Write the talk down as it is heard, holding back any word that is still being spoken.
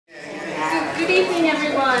Good evening,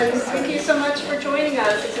 everyone. Thank you so much for joining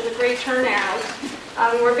us. This is a great turnout.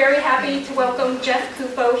 We're very happy to welcome Jeff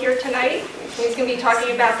Cupo here tonight. He's going to be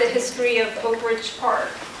talking about the history of Oak Ridge Park.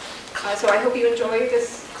 So I hope you enjoy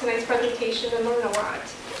tonight's presentation and learn a lot.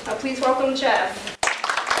 Please welcome Jeff.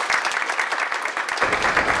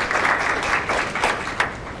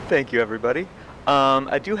 Thank you, everybody.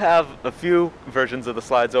 I do have a few versions of the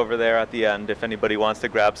slides over there at the end if anybody wants to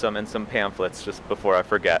grab some, and some pamphlets just before I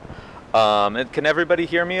forget. And can everybody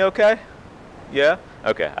hear me okay? Yeah?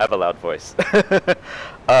 Okay, I have a loud voice.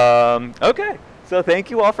 Okay, so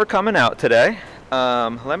thank you all for coming out today.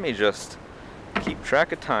 Let me just keep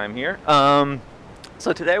track of time here.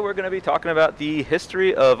 So today we're going to be talking about the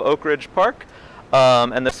history of Oak Ridge Park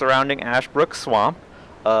and the surrounding Ashbrook Swamp.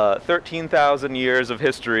 13,000 years of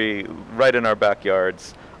history right in our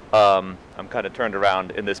backyards. I'm kind of turned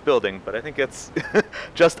around in this building, but I think it's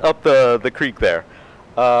just up the creek there.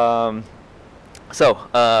 I'm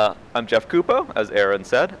Jeff Cupo, as Aaron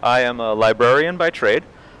said. I am a librarian by trade.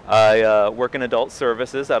 I work in adult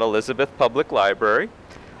services at Elizabeth Public Library.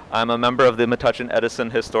 I'm a member of the Metuchen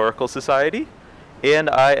Edison Historical Society, and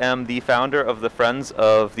I am the founder of the Friends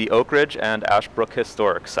of the Oak Ridge and Ashbrook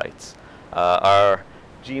Historic Sites. Our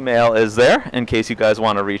Gmail is there in case you guys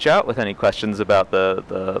want to reach out with any questions about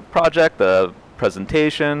the project, the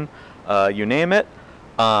presentation, you name it.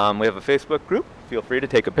 We have a Facebook group. Feel free to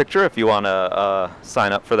take a picture if you want to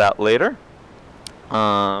sign up for that later.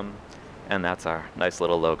 And that's our nice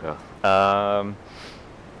little logo.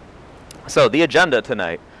 So the agenda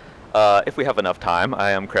tonight, if we have enough time,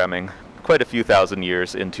 I am cramming quite a few thousand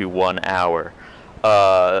years into 1 hour.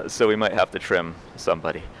 So we might have to trim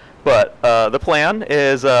somebody. But the plan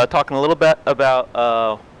is talking a little bit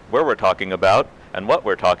about where we're talking about and what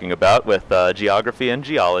we're talking about with geography and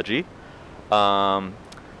geology.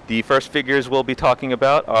 The first figures we'll be talking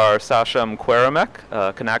about are Sachem Quaramek,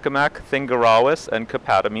 Kanakamak, Thingarawis, and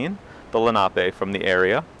Kapatamine, the Lenape from the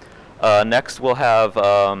area. Next we'll have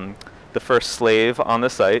the first slave on the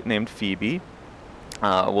site named Phoebe.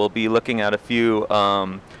 We'll be looking at a few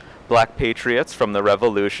black patriots from the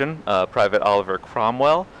Revolution, Private Oliver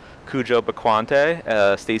Cromwell, Cujo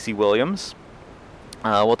Baquante, Stacy Williams.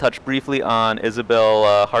 We'll touch briefly on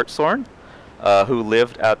Isabel Hartshorn, who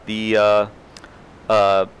lived at the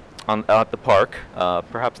park,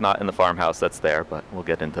 perhaps not in the farmhouse that's there, but we'll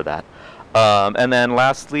get into that. And then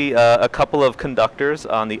lastly, a couple of conductors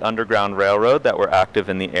on the Underground Railroad that were active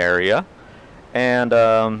in the area. And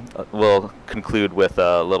we'll conclude with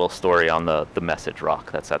a little story on the message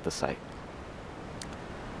rock that's at the site.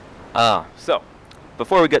 So,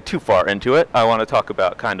 before we get too far into it, I want to talk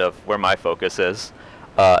about kind of where my focus is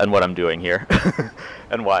and what I'm doing here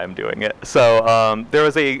and why I'm doing it. So there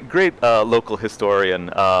was a great local historian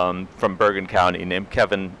from Bergen County named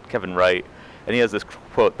Kevin Wright, and he has this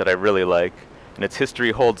quote that I really like, and it's,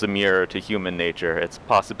 "History holds a mirror to human nature, its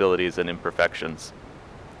possibilities and imperfections."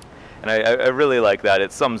 And I really like that.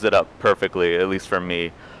 It sums it up perfectly, at least for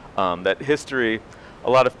me, that history, a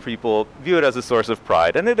lot of people view it as a source of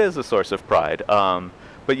pride, and it is a source of pride.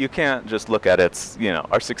 But you can't just look at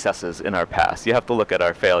our successes in our past. You have to look at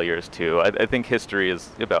our failures too. I think history is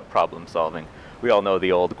about problem solving. We all know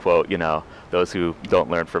the old quote, those who don't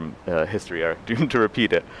learn from history are doomed to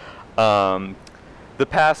repeat it. The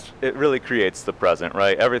past, it really creates the present,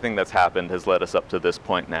 right? Everything that's happened has led us up to this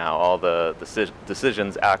point now. All the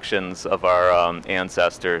decisions, actions of our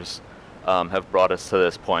ancestors have brought us to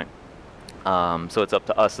this point. So it's up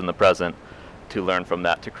to us in the present to learn from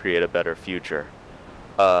that to create a better future.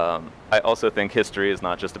 I also think history is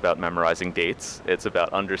not just about memorizing dates. It's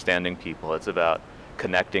about understanding people. It's about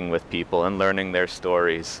connecting with people and learning their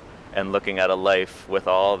stories and looking at a life with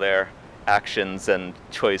all their actions and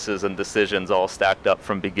choices and decisions all stacked up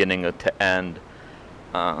from beginning to end.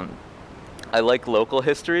 I like local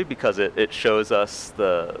history because it shows us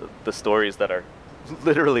the stories that are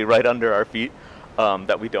literally right under our feet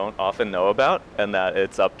that we don't often know about, and that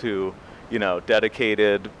it's up to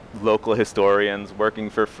dedicated local historians working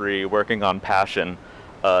for free, working on passion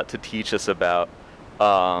to teach us about.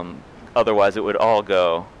 Otherwise it would all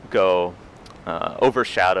go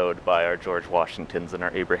overshadowed by our George Washingtons and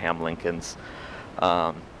our Abraham Lincolns.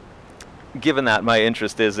 Given that my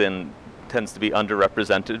interest tends to be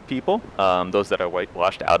underrepresented people, those that are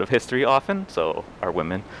whitewashed out of history often, so our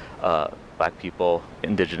women, black people,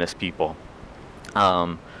 indigenous people.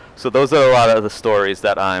 So those are a lot of the stories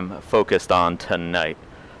that I'm focused on tonight.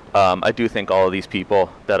 I do think all of these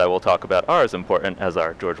people that I will talk about are as important as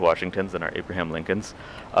our George Washingtons and our Abraham Lincolns.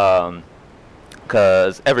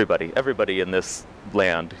 Because everybody in this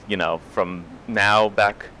land, from now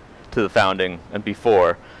back to the founding and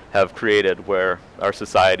before, have created where our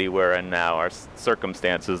society we're in now, our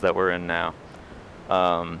circumstances that we're in now.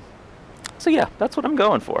 So yeah, that's what I'm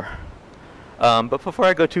going for. But before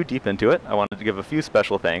I go too deep into it, I wanted to give a few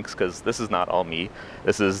special thanks, because this is not all me.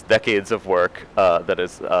 This is decades of work that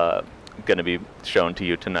is going to be shown to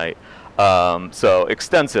you tonight. So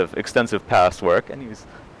extensive past work, and he's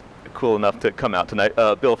cool enough to come out tonight.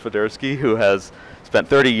 Bill Fedursky, who has spent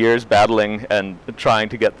 30 years battling and trying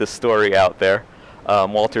to get this story out there.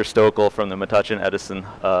 Walter Stokel from the Metuchen Edison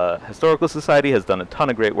Historical Society has done a ton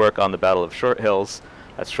of great work on the Battle of Short Hills.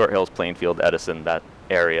 That's Short Hills, Plainfield, Edison, that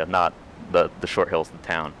area, not the Short Hills, the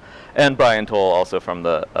town. And Brian Toll, also from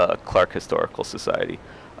the Clark Historical Society.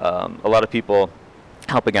 A lot of people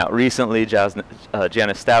helping out recently, Janice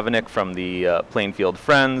Stavenick from the Plainfield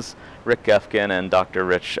Friends, Rick Gefkin and Dr.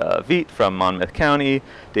 Rich Veet from Monmouth County,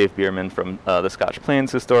 Dave Bierman from the Scotch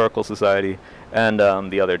Plains Historical Society, and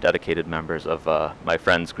the other dedicated members of my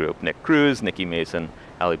friends group, Nick Cruz, Nikki Mason,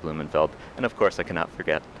 Allie Blumenfeld, and of course I cannot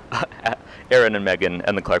forget Aaron and Megan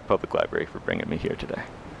and the Clark Public Library for bringing me here today.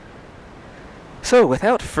 So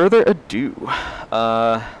without further ado,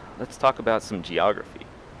 let's talk about some geography.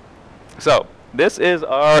 So this is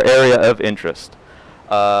our area of interest.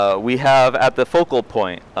 We have at the focal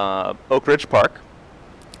point Oak Ridge Park,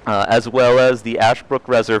 as well as the Ashbrook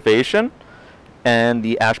Reservation and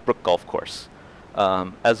the Ashbrook Golf Course,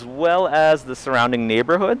 as well as the surrounding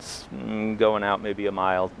neighborhoods, going out maybe a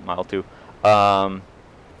mile or two,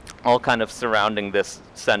 all kind of surrounding this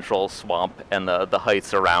central swamp and the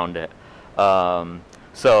heights around it.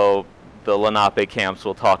 So the Lenape camps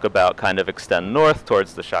we'll talk about kind of extend north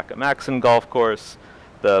towards the Shakamaxon Golf Course.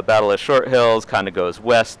 The Battle of Short Hills kind of goes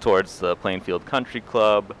west towards the Plainfield Country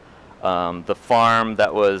Club. The farm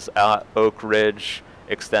that was at Oak Ridge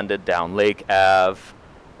extended down Lake Ave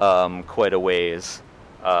quite a ways,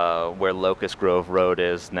 where Locust Grove Road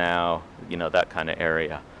is now, you know, that kind of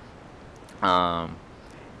area.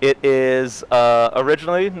 It is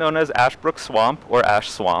originally known as Ashbrook Swamp or Ash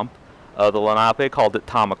Swamp. The Lenape called it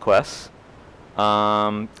Tamaquess.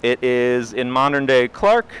 It is in modern day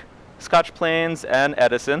Clark, Scotch Plains, and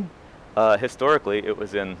Edison. Historically, it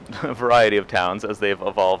was in a variety of towns as they've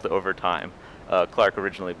evolved over time. Clark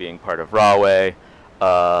originally being part of Rahway,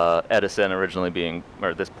 Edison originally being,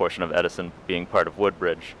 or this portion of Edison being part of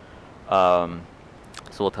Woodbridge. So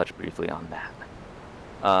we'll touch briefly on that.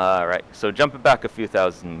 All right, so jumping back a few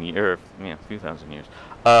thousand years,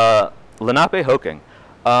 Lenape-Hoking.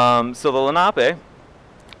 So the Lenape,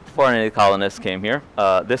 before any of the colonists came here,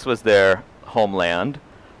 this was their homeland.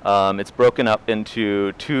 It's broken up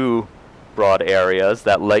into two broad areas.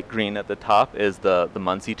 That light green at the top is the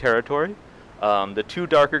Munsee territory. The two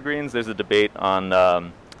darker greens, there's a debate on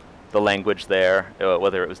the language there,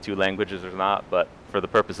 whether it was two languages or not, but for the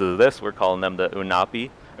purposes of this, we're calling them the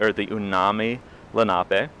Unapi, or the Unami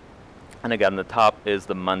Lenape. And again, the top is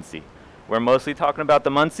the Munsee. We're mostly talking about the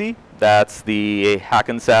Munsee. That's the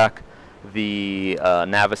Hackensack, the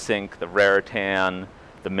Navesink, the Raritan,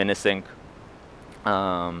 the Minisink.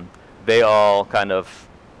 They all kind of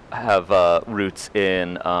have roots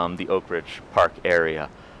in the Oak Ridge Park area.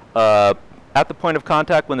 At the point of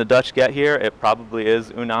contact when the Dutch get here, it probably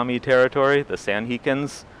is Unami territory, the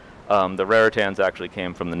Sanhekins. The Raritans actually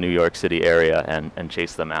came from the New York City area and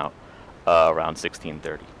chased them out around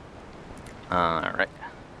 1630. All right.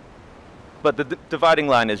 But the dividing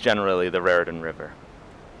line is generally the Raritan River.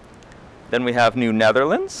 Then we have New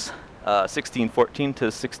Netherlands, 1614 to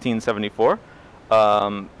 1674.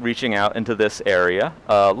 Reaching out into this area,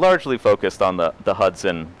 largely focused on the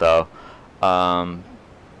Hudson, though,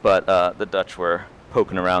 but the Dutch were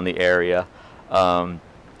poking around the area.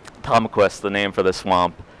 Tamaquess, the name for the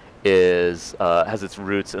swamp, has its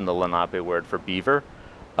roots in the Lenape word for beaver.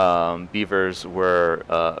 Beavers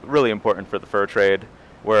were really important for the fur trade,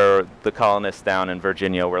 where the colonists down in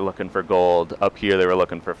Virginia were looking for gold. Up here they were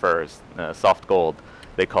looking for furs, soft gold,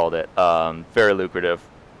 they called it. Very lucrative.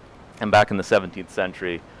 And back in the 17th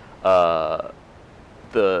century, the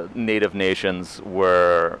native nations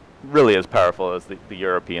were really as powerful as the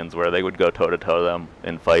Europeans were. They would go toe-to-toe them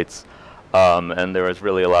in fights. And there was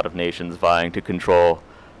really a lot of nations vying to control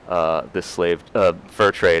this slave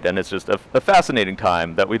fur trade. And it's just a fascinating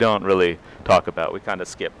time that we don't really talk about. We kind of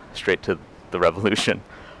skip straight to the revolution.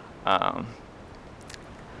 So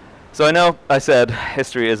I know I said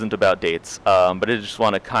history isn't about dates, but I just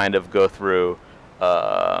want to kind of go through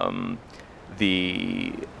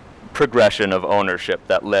the progression of ownership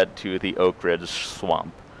that led to the Oak Ridge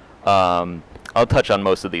Swamp. I'll touch on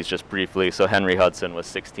most of these just briefly. So Henry Hudson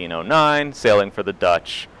was 1609, sailing for the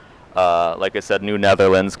Dutch. Like I said, New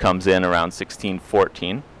Netherlands comes in around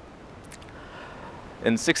 1614.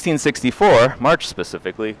 In 1664, March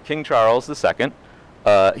specifically, King Charles II,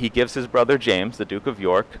 he gives his brother James, the Duke of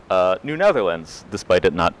York, New Netherlands, despite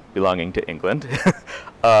it not belonging to England,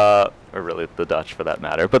 or really the Dutch for that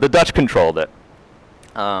matter, but the Dutch controlled it.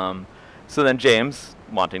 So then James,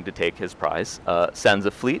 wanting to take his prize, sends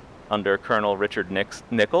a fleet under Colonel Richard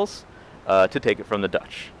Nichols to take it from the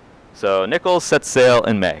Dutch. So Nichols sets sail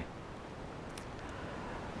in May.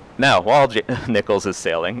 Now, while Nichols is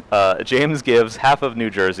sailing, James gives half of New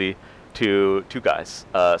Jersey to two guys,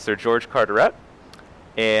 Sir George Carteret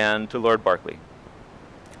and to Lord Berkeley.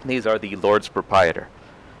 These are the Lords Proprietor.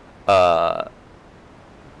 By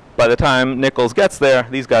the time Nichols gets there,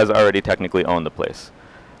 these guys already technically own the place.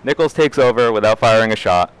 Nichols takes over without firing a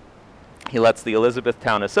shot. He lets the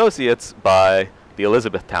Elizabethtown Associates buy the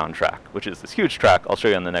Elizabethtown tract, which is this huge tract. I'll show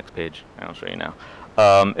you on the next page. I'll show you now.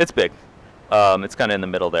 It's big. It's kind of in the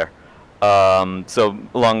middle there. So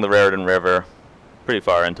along the Raritan River, pretty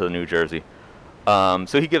far into New Jersey.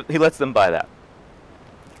 So he lets them buy that.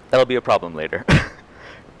 That'll be a problem later.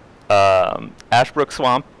 Ashbrook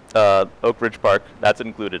Swamp, Oak Ridge Park, that's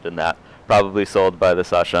included in that. Probably sold by the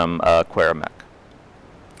Sachem Queremec.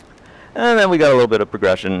 And then we got a little bit of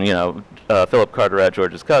progression. You know, Philip Carteret,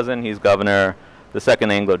 George's cousin, he's governor. The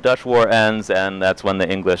Second Anglo-Dutch War ends, and that's when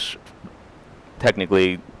the English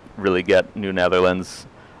technically really get New Netherlands.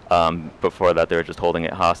 Before that, they were just holding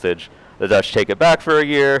it hostage. The Dutch take it back for a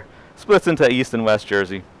year, splits into East and West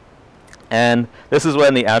Jersey. And this is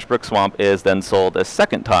when the Ashbrook Swamp is then sold a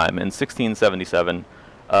second time in 1677,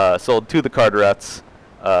 sold to the Carterets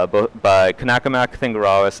by Kanakamak,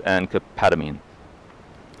 Thingarawis, and Kapatamine.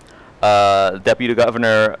 Deputy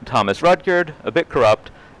Governor Thomas Rutgerd, a bit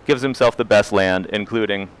corrupt, gives himself the best land,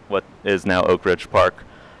 including what is now Oak Ridge Park.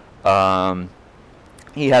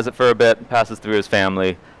 He has it for a bit, passes through his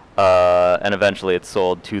family, and eventually it's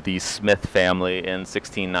sold to the Smith family in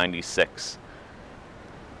 1696.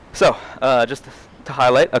 So, just to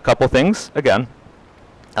highlight a couple things, again,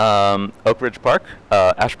 Oak Ridge Park,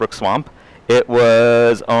 Ashbrook Swamp, it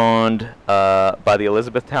was owned by the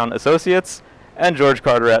Elizabethtown Associates and George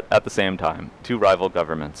Carteret at the same time, two rival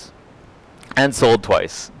governments, and sold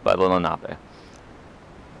twice by the Lenape.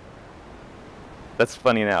 That's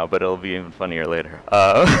funny now, but it'll be even funnier later.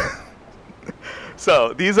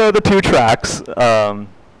 So these are the two tracts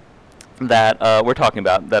that we're talking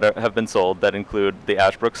about that have been sold that include the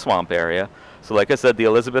Ashbrook Swamp area. So like I said, the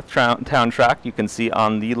Elizabethtown tract you can see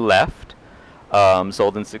on the left,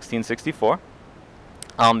 sold in 1664.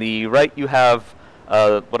 On the right you have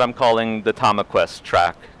what I'm calling the Tomaquest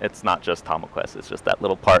tract. It's not just Tomaquest, it's just that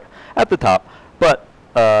little part at the top, but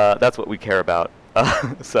that's what we care about.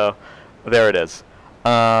 So there it is.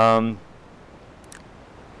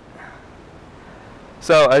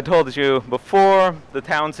 So I told you before, the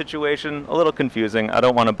town situation, a little confusing. I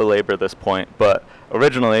don't want to belabor this point, but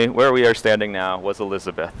originally where we are standing now was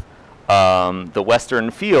Elizabeth. The western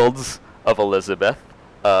fields of Elizabeth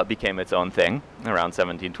became its own thing around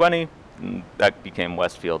 1720. And that became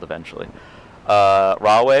Westfield eventually.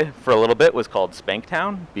 Rahway for a little bit was called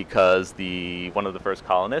Spanktown because one of the first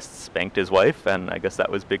colonists spanked his wife, and I guess that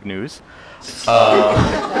was big news.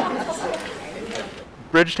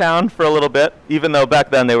 Bridgetown for a little bit, even though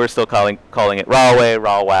back then they were still calling it Rahway,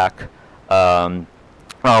 Rawak.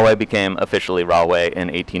 Rahway became officially Rahway in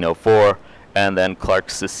 1804, and then Clark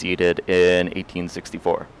seceded in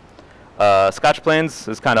 1864. Scotch Plains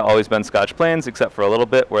has kind of always been Scotch Plains, except for a little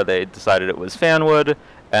bit where they decided it was Fanwood,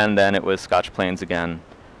 and then it was Scotch Plains again.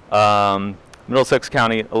 Middlesex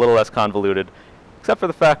County, a little less convoluted, except for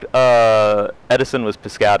the fact Edison was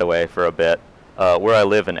Piscataway for a bit. Where I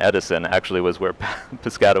live in Edison actually was where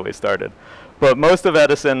Piscataway started. But most of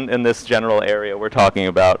Edison in this general area we're talking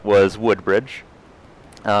about was Woodbridge.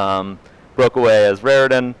 Broke away as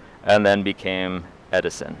Raritan and then became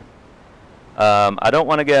Edison. I don't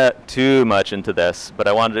want to get too much into this, but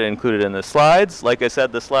I wanted to include it in the slides. Like I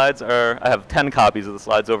said, the slides I have 10 copies of the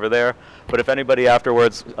slides over there, but if anybody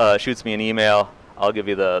afterwards shoots me an email, I'll give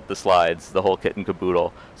you the slides, the whole kit and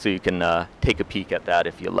caboodle, so you can take a peek at that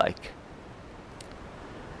if you like.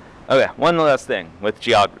 Okay, one last thing with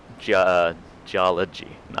geology,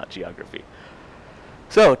 not geography.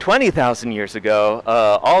 So 20,000 years ago,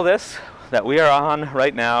 all this that we are on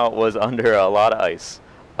right now was under a lot of ice,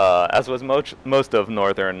 as was most of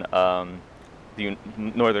northern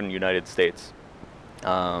United States.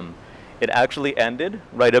 It actually ended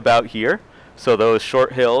right about here. So those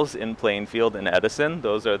short hills in Plainfield and Edison,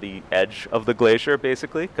 those are the edge of the glacier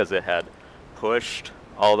basically, because it had pushed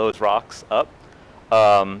all those rocks up.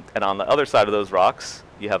 And on the other side of those rocks,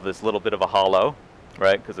 you have this little bit of a hollow,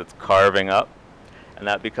 right, because it's carving up. and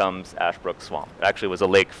that becomes Ashbrook Swamp. It actually was a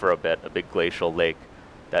lake for a bit, a big glacial lake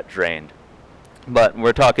that drained. But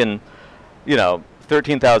we're talking,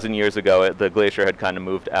 13,000 years ago, the glacier had kind of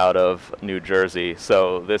moved out of New Jersey,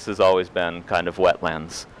 so this has always been kind of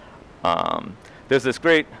wetlands. There's this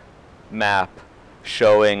great map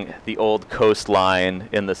showing the old coastline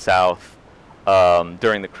in the south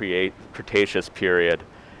during the Cretaceous period,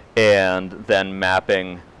 and then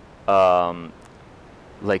mapping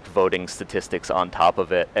like voting statistics on top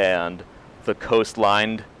of it, and the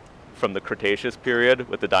coastline from the Cretaceous period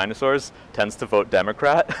with the dinosaurs tends to vote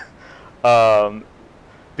Democrat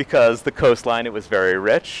because the coastline, it was very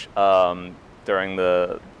rich during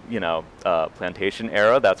the plantation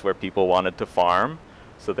era. That's where people wanted to farm,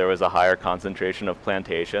 so there was a higher concentration of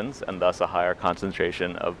plantations and thus a higher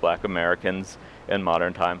concentration of black Americans in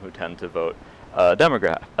modern time who tend to vote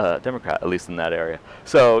Democrat, at least in that area.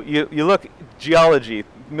 So you look, geology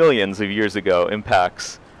millions of years ago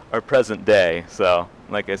impacts our present day. So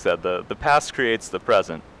like I said, the past creates the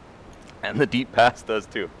present, and the deep past does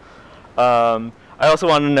too. I also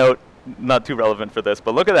want to note, not too relevant for this,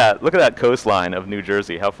 but look at that coastline of New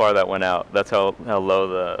Jersey, how far that went out. That's how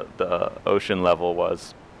low the ocean level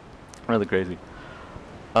was. Really crazy.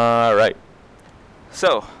 All right.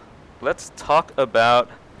 So let's talk about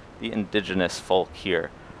the indigenous folk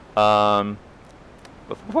here. Before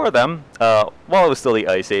them, while it was still the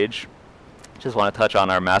Ice Age, just want to touch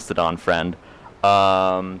on our mastodon friend.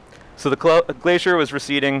 So the glacier was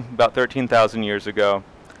receding about 13,000 years ago.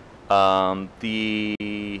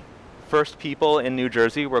 The first people in New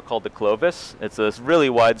Jersey were called the Clovis. It's this really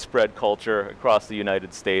widespread culture across the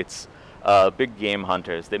United States. Big game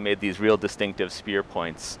hunters. They made these real distinctive spear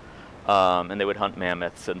points, and they would hunt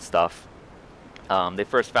mammoths and stuff. They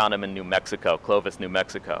first found them in New Mexico, Clovis, New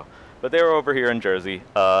Mexico. But they were over here in Jersey,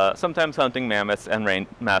 sometimes hunting mammoths and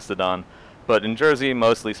mastodon, but in Jersey,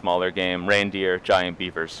 mostly smaller game, reindeer, giant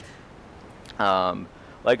beavers.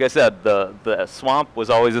 Like I said, the swamp was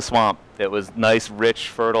always a swamp. It was nice, rich,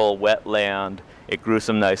 fertile, wet land. It grew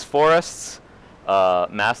some nice forests.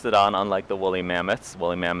 Mastodon, unlike the woolly mammoths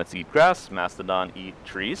eat grass, mastodon eat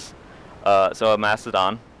trees. So a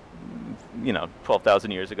mastodon,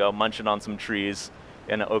 12,000 years ago, munching on some trees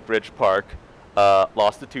in Oak Ridge Park,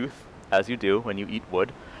 lost a tooth, as you do when you eat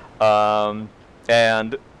wood.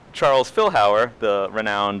 And Charles Filhauer, the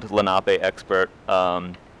renowned Lenape expert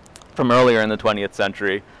from earlier in the 20th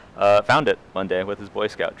century, found it one day with his Boy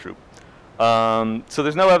Scout troop. So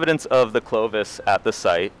there's no evidence of the Clovis at the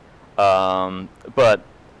site, but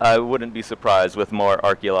I wouldn't be surprised with more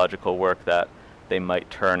archaeological work that they might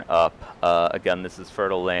turn up. Again, this is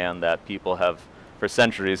fertile land that people have for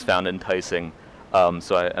centuries found enticing,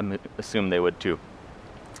 so I assume they would too.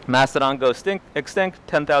 Mastodon goes extinct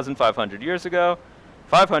 10,500 years ago.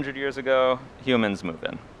 500 years ago, humans move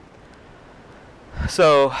in.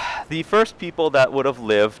 So the first people that would have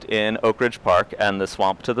lived in Oak Ridge Park and the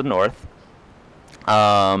swamp to the north,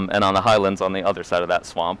 and on the highlands on the other side of that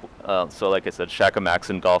swamp, so like I said,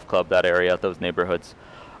 Shakamaxon Golf Club, that area, those neighborhoods,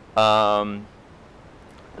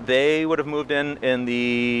 they would have moved in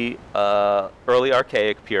the early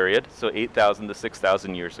Archaic period, so 8,000 to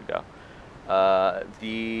 6,000 years ago. Let's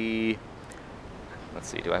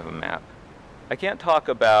see, do I have a map? I can't talk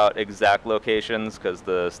about exact locations because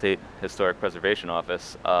the State Historic Preservation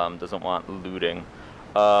Office doesn't want looting.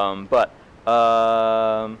 But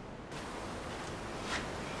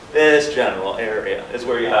this general area is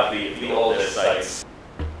where you have the oldest sites.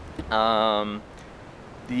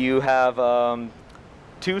 You have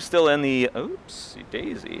two still in the, oopsie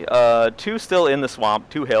daisy, two still in the swamp,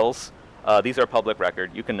 two hills. These are public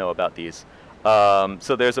record. You can know about these.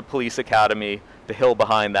 So there's a police academy. The hill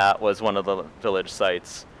behind that was one of the village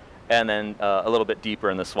sites. And then a little bit deeper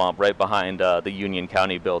in the swamp, right behind the Union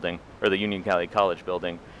County building, or the Union County College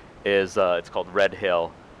building, is it's called Red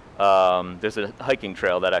Hill. There's a hiking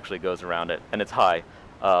trail that actually goes around it, and it's high,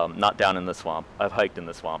 not down in the swamp. I've hiked in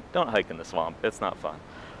the swamp. Don't hike in the swamp. It's not fun.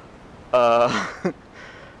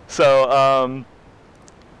 So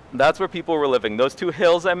that's where people were living. Those two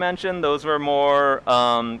hills I mentioned, those were more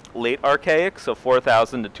late Archaic, so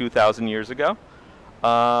 4,000 to 2,000 years ago.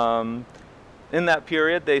 In that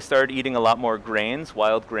period, they started eating a lot more grains,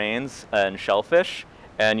 wild grains, and shellfish,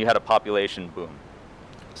 and you had a population boom.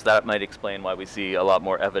 So that might explain why we see a lot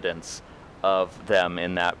more evidence of them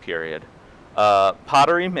in that period.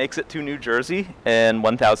 Pottery makes it to New Jersey in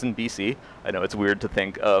 1000 BC. I know it's weird to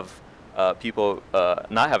think of people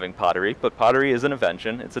not having pottery, but pottery is an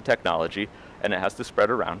invention, it's a technology, and it has to spread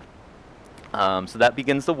around. So that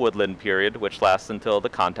begins the woodland period, which lasts until the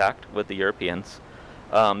contact with the Europeans.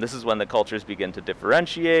 This is when the cultures begin to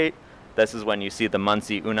differentiate. This is when you see the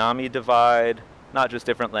Muncie-Unami divide, not just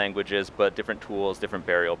different languages, but different tools, different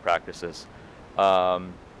burial practices.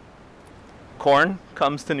 Corn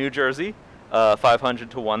comes to New Jersey,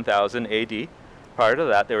 500 to 1000 AD. Prior to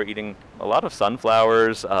that, they were eating a lot of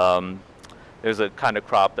sunflowers. There's a kind of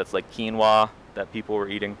crop that's like quinoa that people were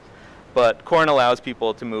eating. But corn allows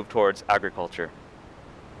people to move towards agriculture.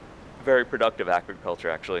 Very productive agriculture,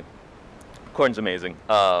 actually. Corn's amazing.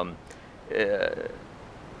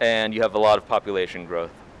 And you have a lot of population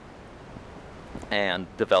growth and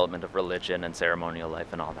development of religion and ceremonial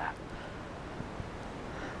life and all that.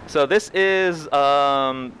 So this is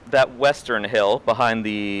that western hill behind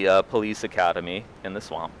the police academy in the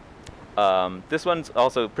swamp. This one's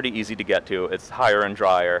also pretty easy to get to. It's higher and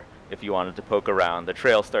drier if you wanted to poke around. The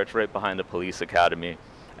trail starts right behind the police academy.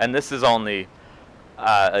 And this is only,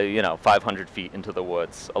 500 feet into the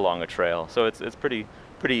woods along a trail. So it's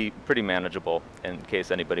pretty manageable in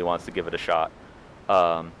case anybody wants to give it a shot.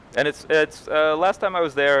 And it's last time I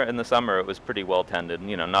was there in the summer, it was pretty well tended,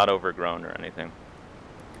 not overgrown or anything.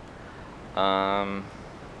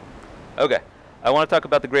 Okay, I want to talk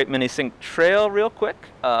about the Great Minisink Trail real quick.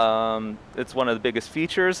 It's one of the biggest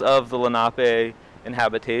features of the Lenape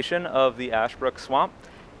inhabitation of the Ashbrook Swamp.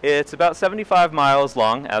 It's about 75 miles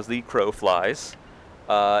long as the crow flies.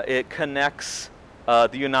 It connects the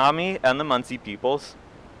Unami and the Muncie peoples.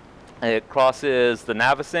 It crosses the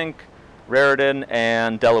Navesink, Raritan,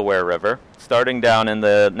 and Delaware River, starting down in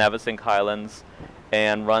the Navesink Highlands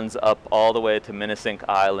and runs up all the way to Minisink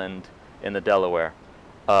Island in the Delaware.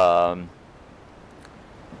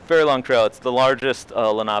 Very long trail. It's the largest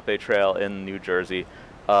Lenape trail in New Jersey.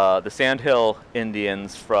 The Sandhill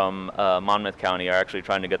Indians from Monmouth County are actually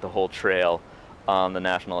trying to get the whole trail on the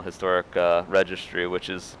National Historic Registry, which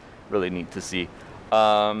is really neat to see.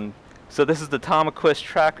 So this is the Tomaquist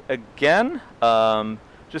track again.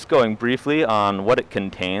 Just going briefly on what it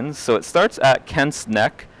contains. So it starts at Kent's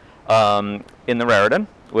Neck in the Raritan,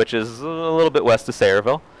 which is a little bit west of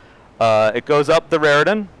Sayreville. It goes up the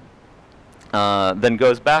Raritan, then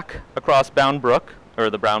goes back across Bound Brook, or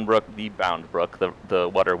the Bound Brook, the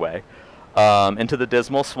waterway, into the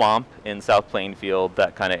Dismal Swamp in South Plainfield,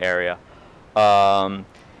 that kind of area.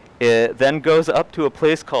 It then goes up to a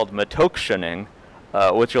place called Matokshaning,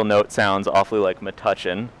 which you'll note sounds awfully like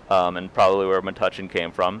Metuchen, and probably where Metuchen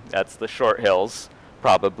came from. That's the short hills,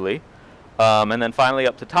 probably. And then finally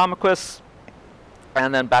up to Tomaquist,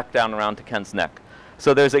 and then back down around to Kent's Neck.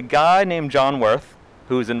 So there's a guy named John Worth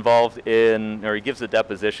who's involved in, or he gives a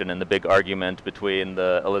deposition in the big argument between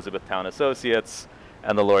the Elizabethtown Associates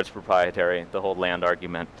and the Lords Proprietary, the whole land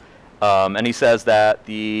argument. And he says that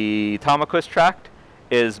the Tomaquist tract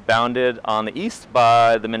is bounded on the east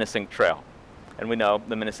by the Minisink Trail. And we know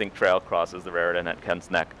the Minisink Trail crosses the Raritan at Kent's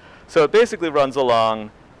Neck. So it basically runs along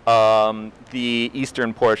the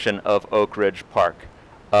eastern portion of Oak Ridge Park.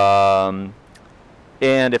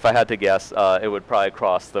 And if I had to guess, it would probably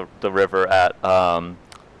cross the river at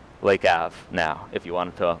Lake Ave now, if you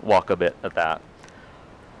wanted to walk a bit at that.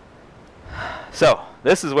 So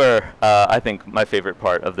this is where I think my favorite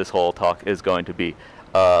part of this whole talk is going to be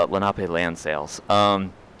Lenape land sales.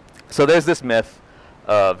 So there's this myth,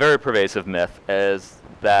 very pervasive myth, is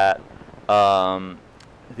that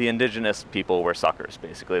the indigenous people were suckers,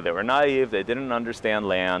 basically. They were naive, they didn't understand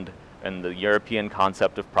land and the European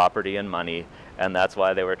concept of property and money, and that's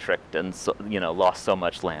why they were tricked and lost so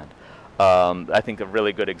much land. I think a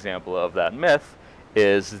really good example of that myth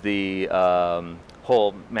is the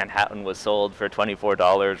whole Manhattan was sold for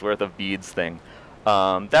 $24 worth of beads thing.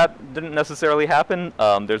 That didn't necessarily happen.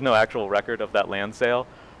 There's no actual record of that land sale.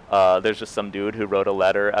 There's just some dude who wrote a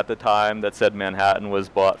letter at the time that said Manhattan was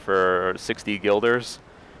bought for 60 guilders,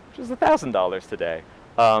 which is $1,000 today.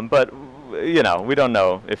 But we don't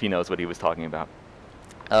know if he knows what he was talking about.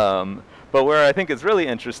 But where I think is really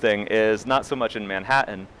interesting is not so much in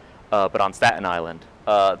Manhattan, but on Staten Island.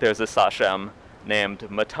 There's a sachem named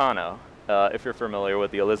Matano. If you're familiar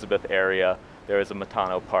with the Elizabeth area, there is a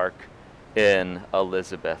Matano Park in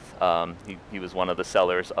Elizabeth. He was one of the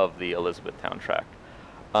sellers of the Elizabethtown tract.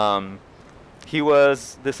 He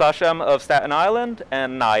was the sachem of Staten Island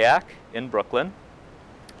and Nyack in Brooklyn.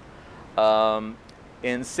 In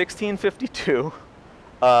 1652,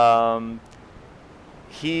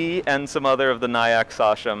 he and some other of the Nyack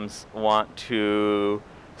sachems want to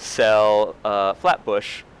sell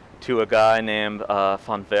Flatbush to a guy named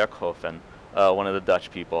van Werkhoven, one of the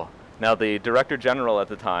Dutch people. Now, the Director General at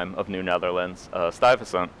the time of New Netherlands,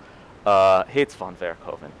 Stuyvesant, hates van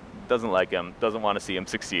Werkhoven, doesn't like him, doesn't want to see him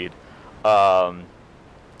succeed. So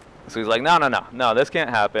he's like, no, this can't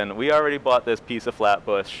happen. We already bought this piece of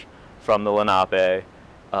Flatbush from the Lenape,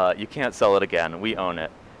 You can't sell it again. We own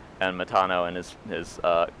it. And Matano and his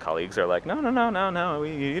colleagues are like, no,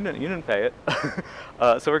 you didn't pay it.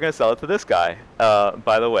 So we're going to sell it to this guy.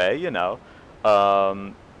 By the way, you know,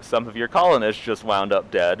 some of your colonists just wound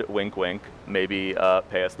up dead. Wink, wink. Maybe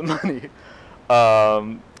pay us the money.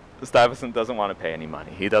 Stuyvesant doesn't want to pay any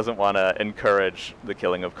money. He doesn't want to encourage the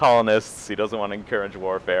killing of colonists. He doesn't want to encourage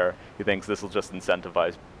warfare. He thinks this will just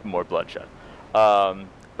incentivize more bloodshed. But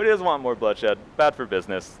he doesn't want more bloodshed. Bad for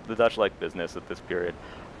business. The Dutch like business at this period.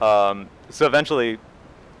 So eventually,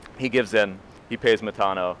 he gives in. He pays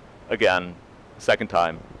Matano again, second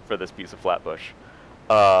time, for this piece of Flatbush.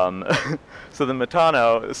 So then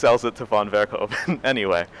Matano sells it to von Verhoeven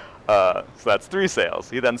anyway. So that's 3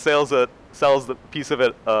 sales. He then sells the piece of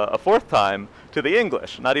it a 4th time to the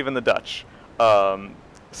English, not even the Dutch.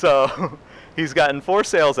 So he's gotten 4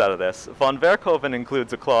 sales out of this. Von Verhoeven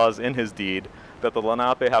includes a clause in his deed that the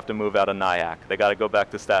Lenape have to move out of Nyack. They got to go back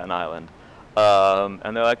to Staten Island.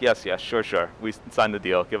 And they're like, yes, sure. We signed the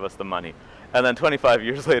deal. Give us the money. And then 25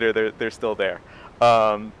 years later, they're still there.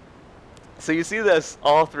 So you see this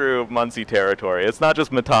all through Munsee territory. It's not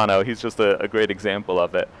just Matano. He's just a great example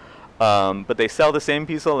of it. But they sell the same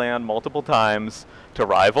piece of land multiple times to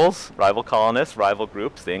rival colonists, rival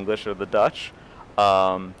groups, the English or the Dutch.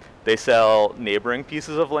 They sell neighboring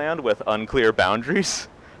pieces of land with unclear boundaries.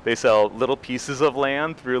 They sell little pieces of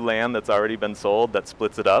land through land that's already been sold that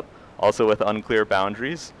splits it up, also with unclear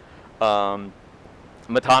boundaries.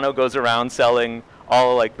 Matano goes around selling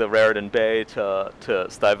all like the Raritan Bay to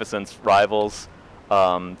Stuyvesant's rivals,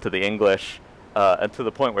 to the English, and to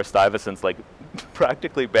the point where Stuyvesant's like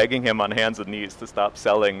practically begging him on hands and knees to stop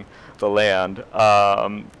selling the land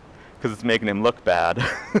because it's making him look bad.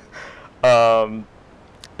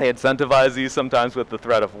 They incentivize these sometimes with the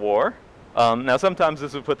threat of war. Now sometimes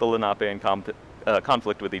this would put the Lenape in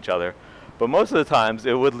conflict with each other, but most of the times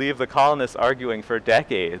it would leave the colonists arguing for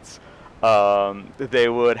decades. They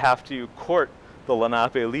would have to court the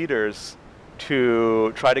Lenape leaders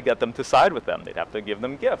to try to get them to side with them. They'd have to give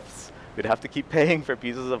them gifts. They'd have to keep paying for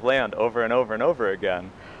pieces of land over and over and over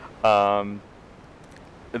again.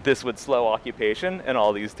 This would slow occupation in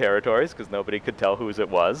all these territories because nobody could tell whose it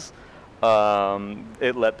was.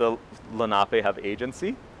 It let the Lenape have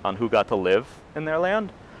agency on who got to live in their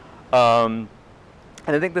land. And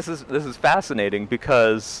I think this is fascinating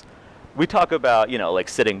because we talk about, you know, like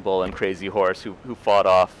Sitting Bull and Crazy Horse who fought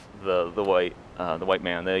off the white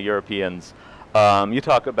man, the Europeans. You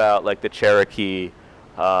talk about like the Cherokee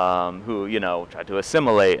who, you know, tried to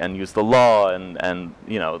assimilate and use the law and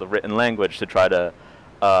you know, the written language to try to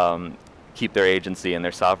keep their agency and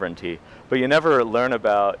their sovereignty. But you never learn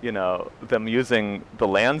about, you know, them using the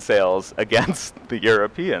land sales against the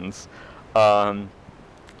Europeans. Now,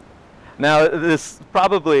 this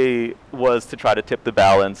probably was to try to tip the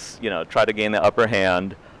balance, you know, try to gain the upper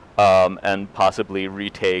hand and possibly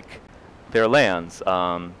retake their lands.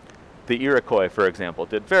 The Iroquois, for example,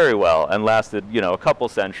 did very well and lasted, you know, a couple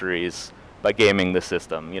centuries by gaming the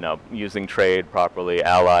system, you know, using trade properly,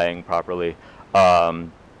 allying properly.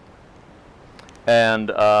 And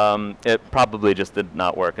it probably just did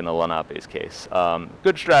not work in the Lenape's case.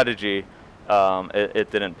 Good strategy,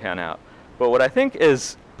 it didn't pan out. But what I think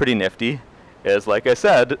is pretty nifty is, like I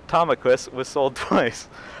said, Tomaquist was sold twice.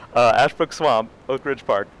 Ashbrook Swamp, Oak Ridge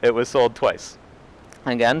Park, it was sold twice.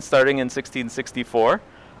 Again, starting in 1664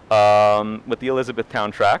 with the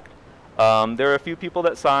Elizabethtown Tract. There are a few people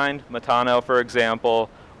that signed, Matano, for example,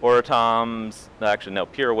 Oratom's, actually no,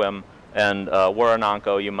 Pirwim, and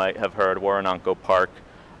Warrenonko, you might have heard, Warrenonko Park.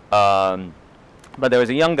 But there was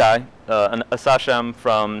a young guy, a Sachem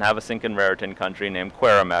from Navasinkan Raritan country named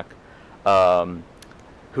Quaramek,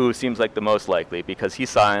 who seems like the most likely because he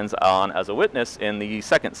signs on as a witness in the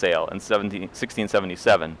second sale in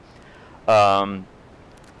 1677.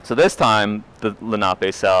 So this time, the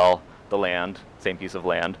Lenape sell the land, same piece of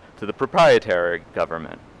land, to the proprietary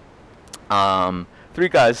government. 3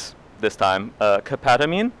 guys this time,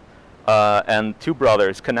 Kapatamine, and 2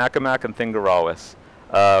 brothers, Kanakamak and Thingarawis.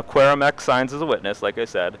 Quaramek signs as a witness, like I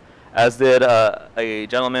said, as did a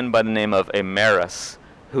gentleman by the name of Amaris,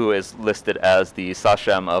 who is listed as the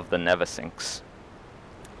Sachem of the Nevesinks.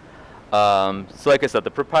 So like I said, the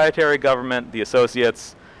proprietary government, the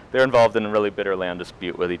associates, they're involved in a really bitter land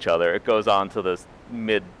dispute with each other. It goes on to the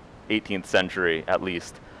mid-18th century, at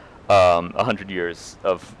least, 100 years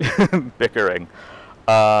of bickering.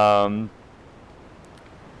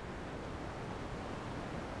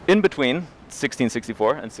 In between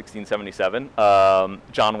 1664 and 1677,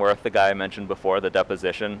 John Worth, the guy I mentioned before, the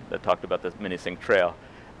deposition that talked about the Minisink Trail,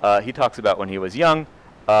 he talks about when he was young,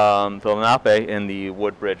 the Lenape in the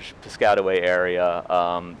Woodbridge Piscataway area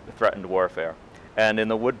threatened warfare. And in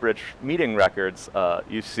the Woodbridge meeting records,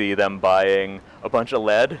 you see them buying a bunch of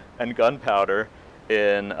lead and gunpowder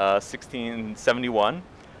in 1671.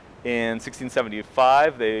 In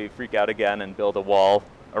 1675, they freak out again and build a wall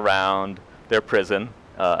around their prison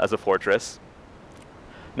as a fortress.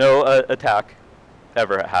 No attack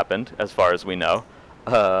ever happened, as far as we know,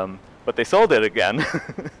 but they sold it again,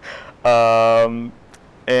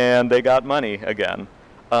 and they got money again.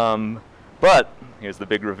 But here's the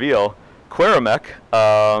big reveal: Quiramek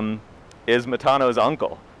is Matano's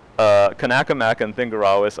uncle. Kanakamak and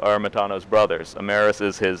Thingarawis are Matano's brothers. Amaris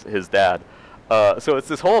is his dad. So it's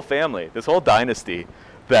this whole family, this whole dynasty,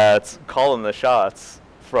 that's calling the shots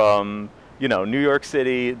from, you know, New York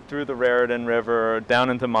City through the Raritan River, down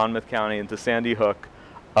into Monmouth County, into Sandy Hook,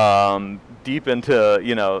 deep into,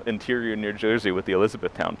 you know, interior New Jersey with the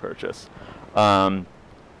Elizabethtown Purchase.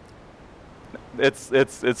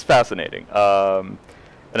 It's fascinating,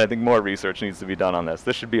 and I think more research needs to be done on this.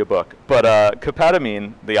 This should be a book. But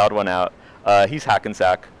Kapatamine, the odd one out, he's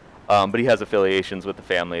Hackensack, but he has affiliations with the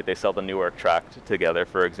family. They sell the Newark tract together,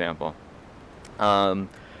 for example.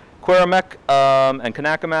 Quiramek and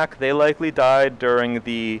Kanakamak, they likely died during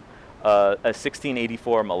the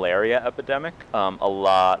 1684 malaria epidemic. A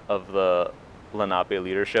lot of the Lenape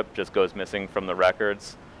leadership just goes missing from the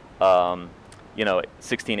records. You know,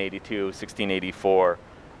 1682, 1684,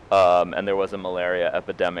 and there was a malaria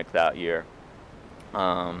epidemic that year.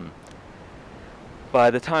 By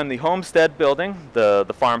the time the Homestead building, the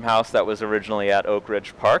farmhouse that was originally at Oak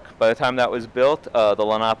Ridge Park, by the time that was built, the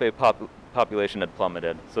Lenape population had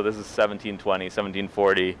plummeted. So this is 1720,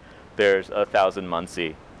 1740. There's 1,000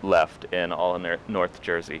 Munsee left in all in North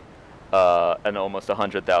Jersey, and almost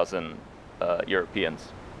 100,000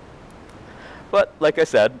 Europeans. But like I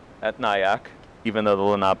said, at Nyack, even though the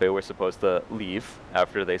Lenape were supposed to leave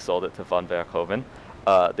after they sold it to von Werkhoven,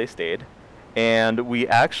 they stayed. And we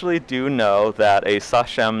actually do know that a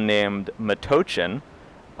Sachem named Matochin,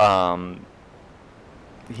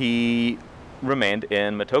 he remained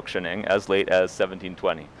in Matokshining as late as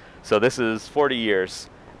 1720. So this is 40 years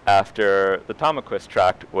after the Tomaquist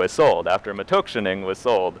tract was sold. After Matokshining was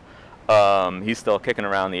sold, he's still kicking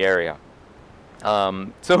around the area.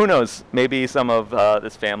 So who knows, maybe some of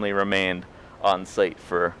this family remained on site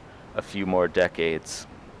for a few more decades.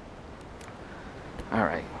 All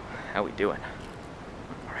right, how we doing?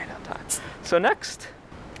 All right on time. So next,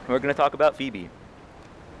 we're going to talk about Phoebe.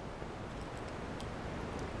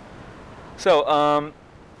 So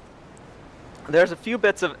there's a few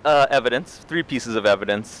bits of evidence, 3 pieces of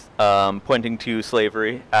evidence, pointing to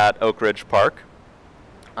slavery at Oak Ridge Park.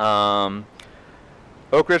 Oak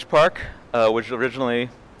Ridge Park was originally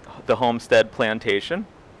the Homestead Plantation.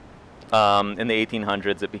 In the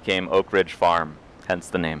 1800s, it became Oak Ridge Farm, hence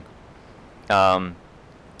the name.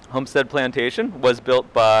 Homestead Plantation was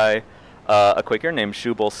built by a Quaker named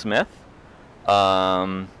Shubal Smith,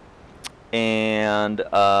 and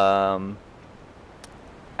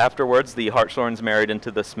afterwards the Hartshorns married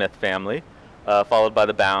into the Smith family, followed by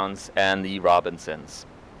the Bounds and the Robinsons.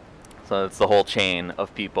 So it's the whole chain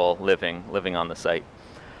of people living on the site.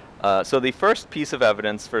 So the first piece of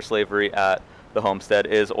evidence for slavery at the homestead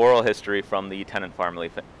is oral history from the tenant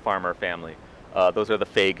farmer family. Those are the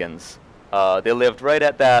Fagans. They lived right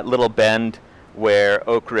at that little bend where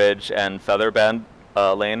Oak Ridge and Feather Bend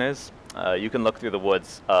Lane is. You can look through the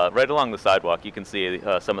woods. Right along the sidewalk, you can see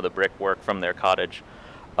some of the brickwork from their cottage.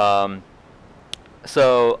 So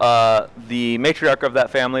the matriarch of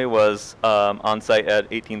that family was on site at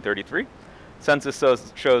 1833. Census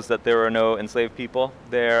shows that there were no enslaved people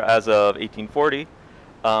there as of 1840.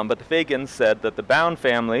 But the Fagans said that the Bound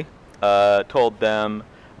family told them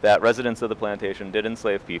that residents of the plantation did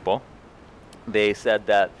enslave people. They said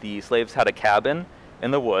that the slaves had a cabin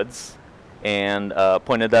in the woods and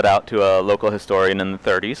pointed that out to a local historian in the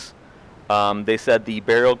 30s. They said the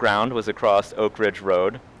burial ground was across Oak Ridge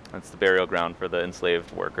Road. That's the burial ground for the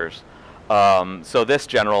enslaved workers. So this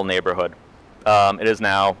general neighborhood, it is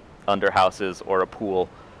now under houses or a pool.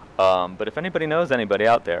 But if anybody knows anybody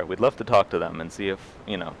out there, we'd love to talk to them and see if,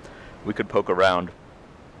 you know, we could poke around.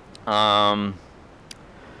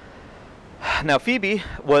 Now Phoebe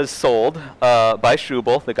was sold by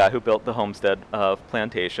Shubal, the guy who built the homestead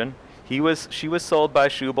plantation. She was sold by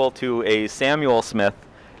Shubal to a Samuel Smith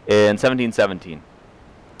in 1717.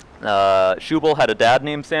 Shubal had a dad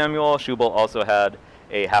named Samuel. Shubal also had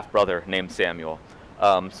a half-brother named Samuel.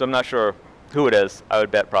 So I'm not sure who it is. I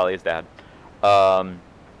would bet probably his dad.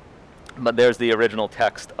 But there's the original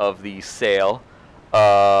text of the sale,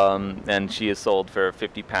 and she is sold for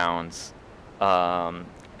 50 pounds.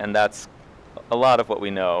 And that's a lot of what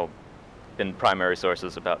we know in primary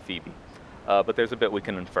sources about Phoebe. But there's a bit we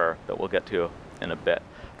can infer that we'll get to in a bit.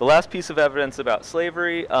 The last piece of evidence about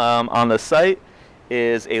slavery on the site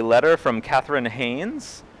is a letter from Catherine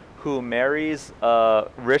Haynes, who marries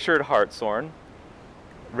Richard Hartshorne.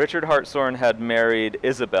 Richard Hartshorne had married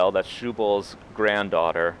Isabel, that's Schubal's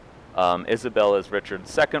granddaughter. Isabel is Richard's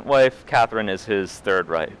second wife. Catherine is his third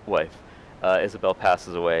wife. Isabel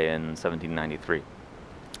passes away in 1793.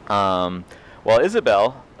 While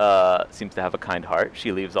Isabel seems to have a kind heart,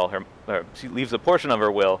 she leaves she leaves a portion of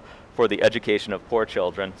her will for the education of poor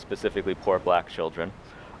children, specifically poor black children.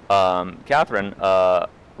 Catherine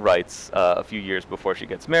writes a few years before she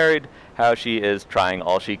gets married how she is trying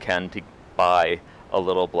all she can to buy a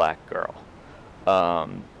little black girl.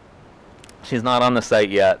 She's not on the site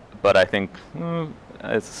yet, but I think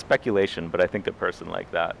it's speculation, but I think a person like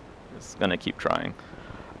that is going to keep trying.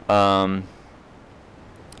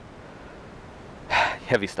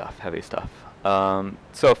 Heavy stuff, heavy stuff.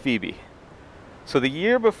 So Phoebe. So the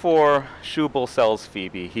year before Schubel sells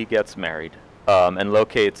Phoebe, he gets married and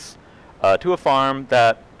locates to a farm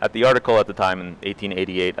that, at the article at the time in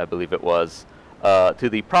 1888, I believe it was, to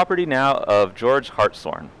the property now of George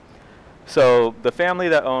Hartshorne. So the family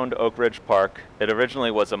that owned Oak Ridge Park, it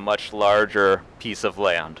originally was a much larger piece of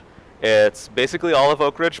land. It's basically all of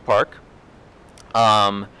Oak Ridge Park.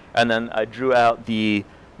 And then I drew out the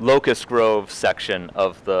Locust Grove section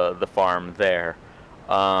of the farm there.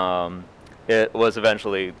 It was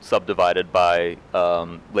eventually subdivided by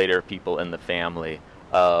later people in the family.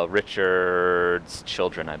 Richard's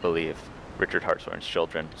children, I believe. Richard Hartshorne's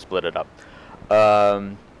children split it up.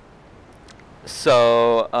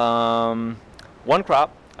 One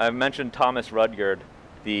crop, I mentioned Thomas Rudyard,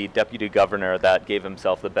 the deputy governor that gave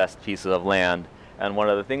himself the best piece of land. And one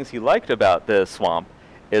of the things he liked about the swamp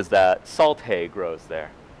is that salt hay grows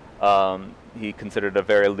there. He considered it a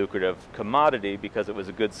very lucrative commodity because it was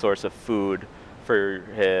a good source of food for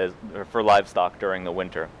livestock during the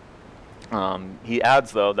winter. He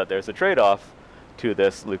adds, though, that there's a trade-off to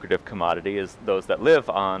this lucrative commodity, is those that live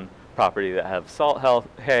on property that have salt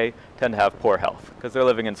hay tend to have poor health because they're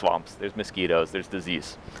living in swamps. There's mosquitoes, there's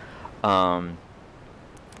disease.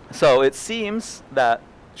 So it seems that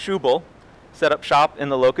Schubel set up shop in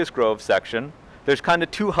the Locust Grove section. There's kind of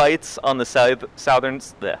two heights on the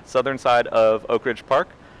southern side of Oak Ridge Park.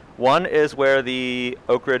 One is where the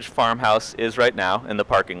Oak Ridge farmhouse is right now in the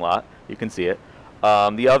parking lot. You can see it.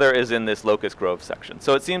 The other is in this Locust Grove section.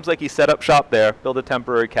 So it seems like he set up shop there, built a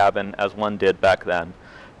temporary cabin, as one did back then,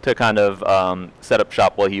 to kind of set up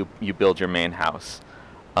shop while you build your main house.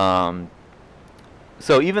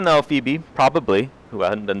 So even though Phoebe, probably, who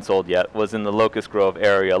hadn't been sold yet, was in the Locust Grove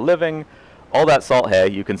area living, all that salt hay,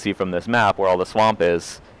 you can see from this map where all the swamp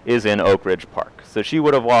is in Oak Ridge Park. So she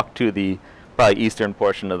would have walked to the probably eastern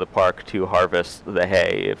portion of the park to harvest the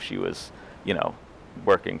hay if she was,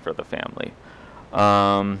 working for the family.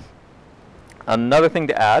 Another thing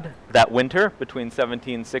to add, that winter between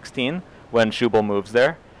 1716, when Schubel moves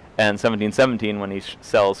there, and 1717, when he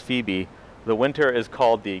sells Phoebe, the winter is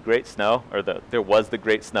called the Great Snow, or there was the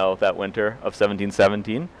Great Snow that winter of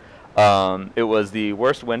 1717. It was the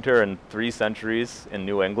worst winter in 3 centuries in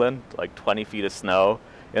New England, like 20 feet of snow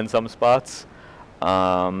in some spots.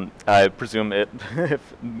 I presume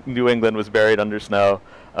if New England was buried under snow,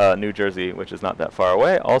 New Jersey, which is not that far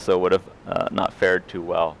away, also would have not fared too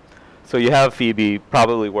well. So you have Phoebe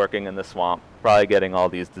probably working in the swamp, probably getting all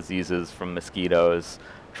these diseases from mosquitoes,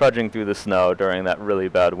 trudging through the snow during that really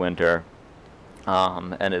bad winter,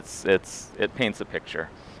 and it paints a picture.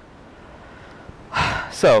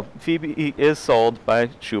 So Phoebe is sold by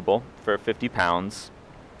Schubel for 50 pounds,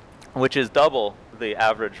 which is double the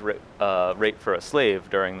average rate for a slave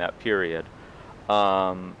during that period.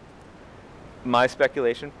 My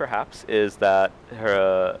speculation, perhaps, is that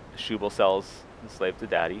Schubel sells the slave to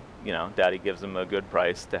Daddy. Daddy gives him a good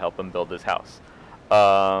price to help him build his house.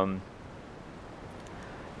 That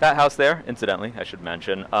house there, incidentally, I should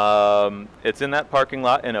mention, it's in that parking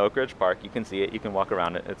lot in Oak Ridge Park. You can see it. You can walk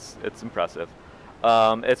around it. It's impressive.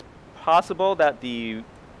 It's possible that the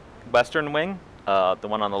western wing, the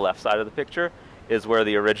one on the left side of the picture, is where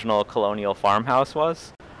the original colonial farmhouse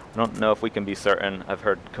was. I don't know if we can be certain. I've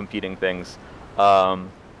heard competing things, but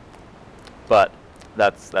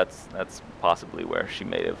that's possibly where she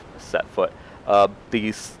may have set foot.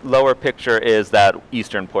 The lower picture is that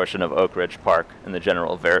eastern portion of Oak Ridge Park in the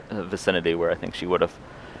general vicinity where I think she would have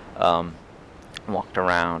walked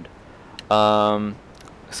around.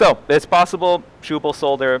 So it's possible Schubel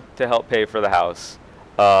sold her to help pay for the house.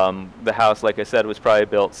 The house, like I said, was probably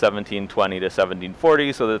built 1720 to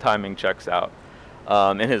 1740, so the timing checks out.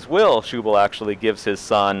 In his will, Schubel actually gives his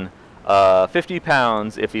son 50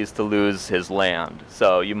 pounds if he's to lose his land.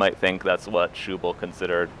 So you might think that's what Schubel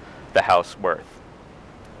considered the house worth.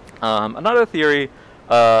 Another theory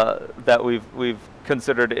that we've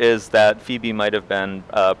considered is that Phoebe might have been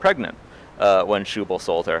pregnant when Schubel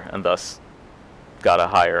sold her, and thus got a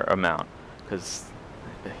higher amount, because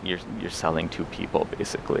you're selling two people,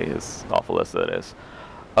 basically, as awful as that is.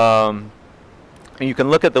 And you can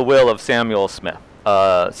look at the will of Samuel Smith.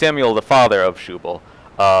 Samuel, the father of Schubel.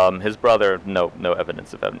 His brother, no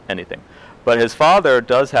evidence of anything. But his father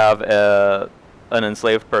does have an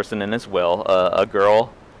enslaved person in his will, a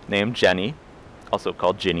girl named Jenny, also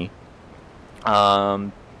called Ginny,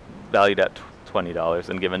 valued at $20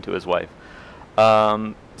 and given to his wife.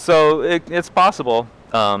 So it's possible,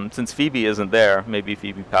 since Phoebe isn't there, maybe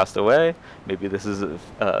Phoebe passed away, maybe this is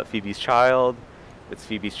Phoebe's child. It's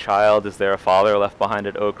Phoebe's child. Is there a father left behind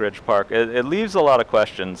at Oak Ridge Park? It leaves a lot of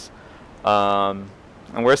questions, and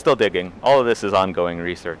we're still digging. All of this is ongoing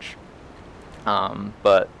research.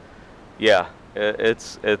 But yeah,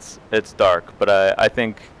 it's dark. But I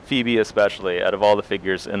think Phoebe especially, out of all the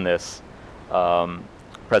figures in this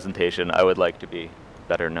presentation, I would like to be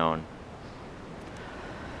better known.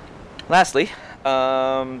 Lastly,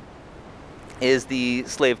 is the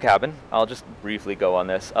slave cabin. I'll just briefly go on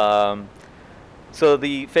this. So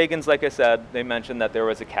the Fagans, like I said, they mentioned that there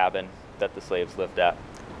was a cabin that the slaves lived at.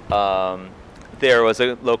 There was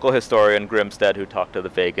a local historian, Grimstead, who talked to the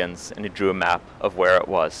Fagans, and he drew a map of where it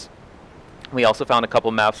was. We also found a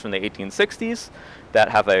couple maps from the 1860s that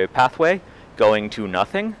have a pathway going to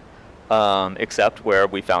nothing, except where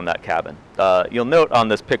we found that cabin. You'll note on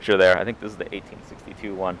this picture there, I think this is the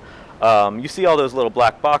 1862 one, you see all those little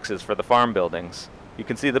black boxes for the farm buildings. You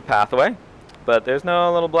can see the pathway, but there's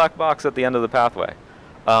no little black box at the end of the pathway.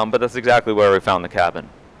 But that's exactly where we found the cabin.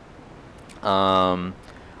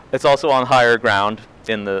 It's also on higher ground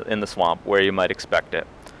in the swamp where you might expect it.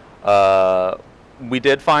 We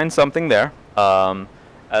did find something there,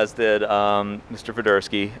 as did Mr.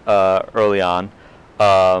 Fedorsky early on,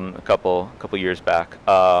 a couple years back.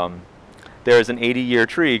 There's an 80-year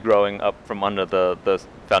tree growing up from under the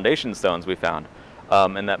foundation stones we found,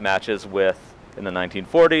 and that matches with, in the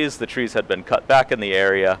 1940s, the trees had been cut back in the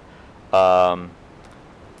area. So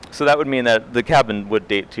that would mean that the cabin would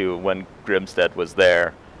date to when Grimstead was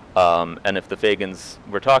there. And if the Fagans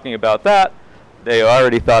were talking about that, they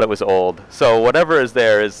already thought it was old. So whatever is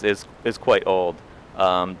there is quite old.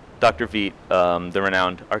 Dr. Veit, the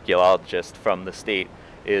renowned archaeologist from the state,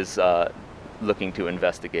 is looking to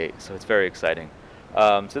investigate. So it's very exciting.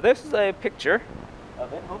 So this is a picture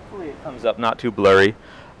of it. Hopefully it comes up not too blurry.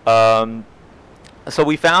 So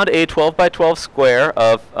we found a 12 by 12 square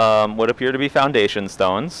of what appear to be foundation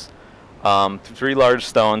stones, 3 large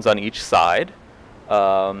stones on each side.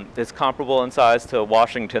 It's comparable in size to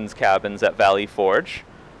Washington's cabins at Valley Forge.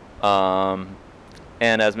 And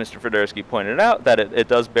as Mr. Fedorsky pointed out, that it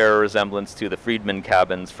does bear a resemblance to the Freedman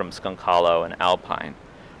cabins from Skunk Hollow and Alpine.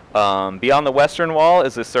 Beyond the western wall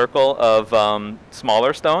is a circle of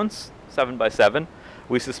smaller stones, 7 by 7.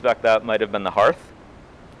 We suspect that might have been the hearth.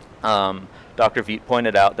 Dr. Veit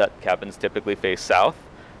pointed out that cabins typically face south.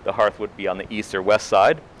 The hearth would be on the east or west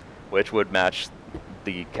side, which would match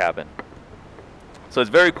the cabin. So it's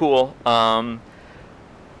very cool.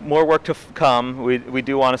 More work to come. We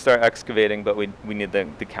do want to start excavating, but we need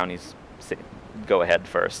the county's go ahead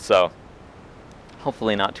first. So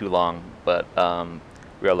hopefully not too long, but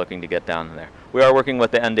we are looking to get down there. We are working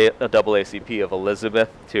with the NAACP of Elizabeth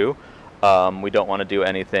too. We don't want to do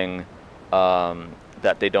anything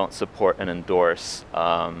that they don't support and endorse,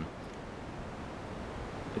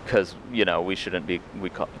 because we shouldn't be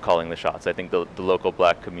calling the shots. I think the local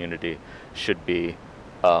black community should be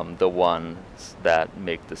the ones that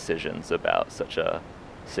make decisions about such a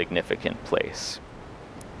significant place.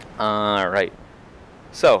 All right.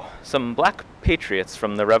 So, some black patriots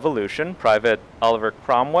from the Revolution: Private Oliver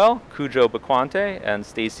Cromwell, Cujo Bequante, and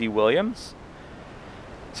Stacy Williams.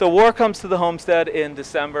 So war comes to the homestead in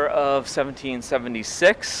December of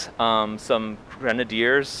 1776. Some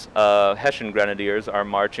grenadiers, Hessian grenadiers, are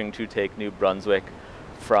marching to take New Brunswick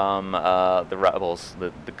from the rebels,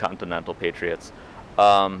 the Continental Patriots.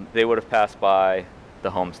 They would have passed by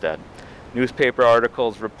the homestead. Newspaper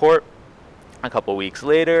articles report a couple weeks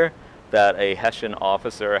later that a Hessian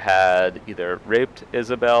officer had either raped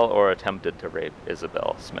Isabel or attempted to rape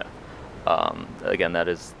Isabel Smith. Again, that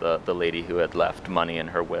is the lady who had left money in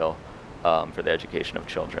her will for the education of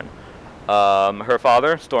children. Her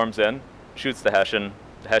father storms in, shoots the Hessian.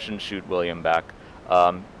 The Hessians shoot William back.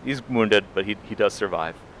 He's wounded, but he does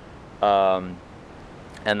survive. And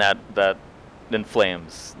that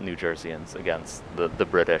inflames New Jerseyans against the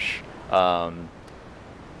British.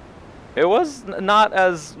 It was not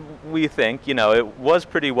as we think. You know, it was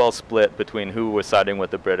pretty well split between who was siding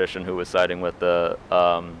with the British and who was siding with the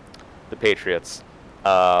Patriots.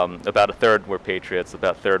 About a third were Patriots,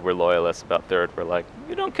 about a third were Loyalists, about a third were like,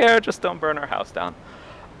 we don't care, just don't burn our house down.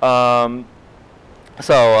 But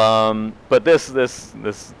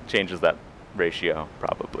this changes that ratio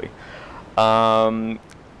probably.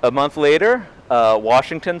 A month later,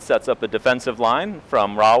 Washington sets up a defensive line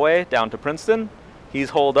from Rahway down to Princeton.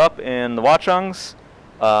 He's holed up in the Watchungs.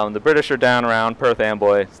 The British are down around Perth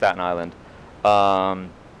Amboy, Staten Island.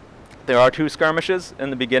 There are 2 skirmishes in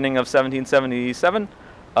the beginning of 1777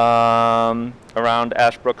 around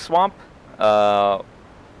Ashbrook Swamp.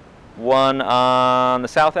 One on the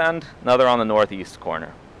south end, another on the northeast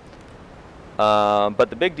corner. But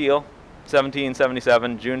the big deal,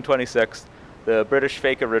 1777, June 26th, the British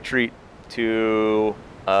fake a retreat to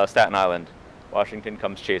Staten Island. Washington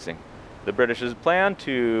comes chasing. The British's plan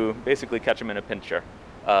to basically catch him in a pincher.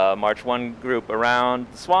 March one group around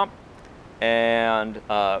the swamp and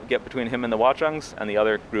get between him and the Watchungs, and the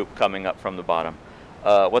other group coming up from the bottom.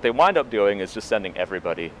 What they wind up doing is just sending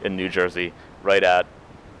everybody in New Jersey right at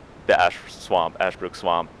the Ashbrook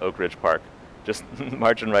Swamp, Oak Ridge Park, just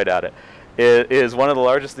marching right at it. It is one of the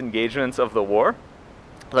largest engagements of the war,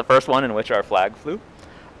 the first one in which our flag flew.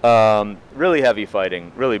 Really heavy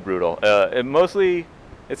fighting, really brutal.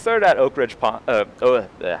 It started at Oak Ridge Pond,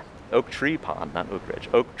 Oak Tree Pond, not Oak Ridge,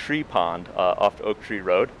 Oak Tree Pond off Oak Tree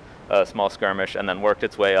Road, a small skirmish, and then worked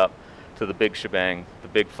its way up to the big shebang, the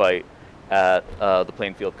big fight at the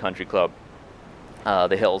Plainfield Country Club,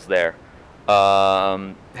 the hills there.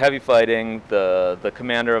 Heavy fighting, the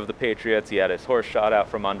commander of the Patriots, he had his horse shot out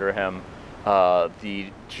from under him. The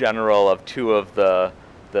general of 2 of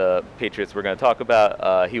the Patriots we're going to talk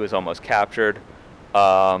about, he was almost captured.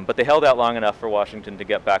 But they held out long enough for Washington to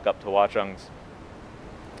get back up to Watchungs.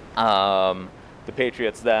 The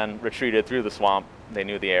Patriots then retreated through the swamp. They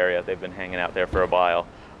knew the area. They've been hanging out there for a while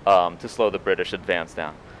to slow the British advance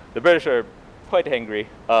down. The British are quite angry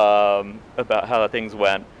about how things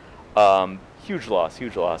went. Huge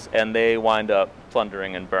loss. And they wind up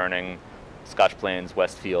plundering and burning Scotch Plains,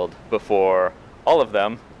 Westfield, before all of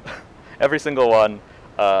them, every single one,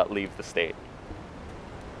 leave the state.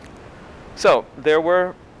 So there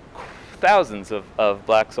were thousands of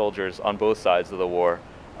black soldiers on both sides of the war.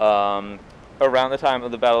 Around the time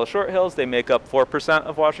of the Battle of Short Hills, they make up 4%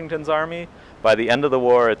 of Washington's army. By the end of the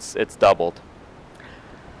war, it's doubled.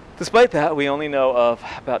 Despite that, we only know of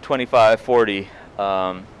about 25, 40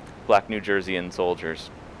 black New Jerseyan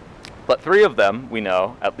soldiers. But 3 of them, we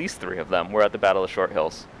know, at least 3 of them, were at the Battle of Short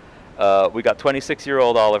Hills. We got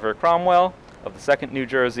 26-year-old Oliver Cromwell of the 2nd New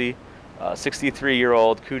Jersey,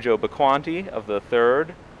 63-year-old Cujo Bequanti of the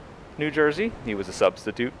 3rd New Jersey. He was a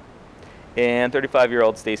substitute. And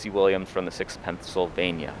 35-year-old Stacy Williams from the 6th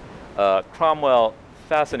Pennsylvania. Cromwell,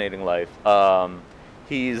 fascinating life.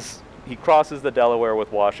 He crosses the Delaware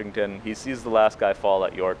with Washington. He sees the last guy fall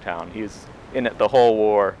at Yorktown. He's in it the whole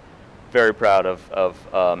war, very proud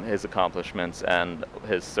of his accomplishments and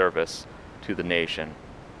his service to the nation.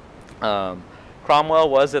 Cromwell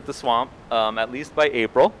was at the swamp at least by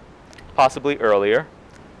April, possibly earlier,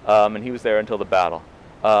 and he was there until the battle.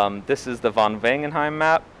 This is the von Wangenheim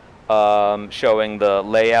map showing the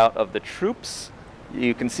layout of the troops.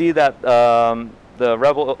 You can see that the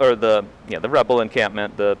rebel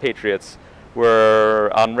encampment, the Patriots,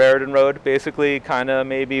 were on Raritan Road, basically, kind of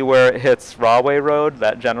maybe where it hits Rahway Road,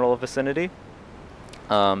 that general vicinity.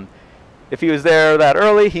 If he was there that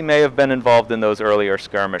early, he may have been involved in those earlier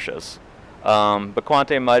skirmishes.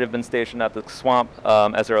 Bequanti might have been stationed at the swamp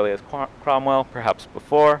as early as Cromwell, perhaps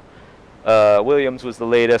before. Williams was the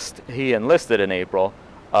latest. He enlisted in April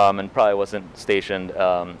and probably wasn't stationed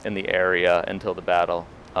in the area until the battle.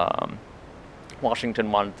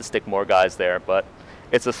 Washington wanted to stick more guys there, but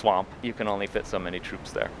it's a swamp. You can only fit so many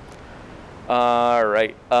troops there. All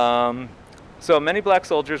right. So many black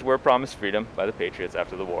soldiers were promised freedom by the Patriots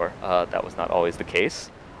after the war. That was not always the case.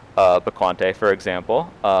 Bequanti, for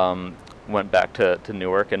example, went back to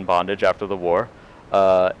Newark in bondage after the war.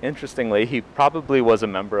 Interestingly, he probably was a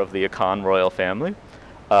member of the Akan royal family.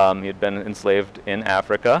 He had been enslaved in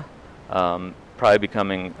Africa, probably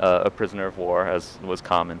becoming a prisoner of war, as was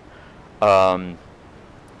common.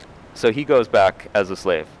 So he goes back as a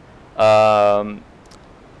slave. Cromwell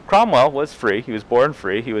was free. He was born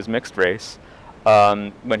free. He was mixed race.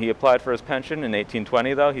 When he applied for his pension in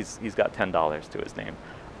 1820, though, he's got $10 to his name.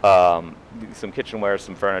 Some kitchenware,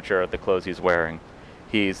 some furniture, the clothes he's wearing.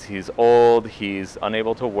 He's old, he's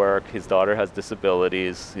unable to work, his daughter has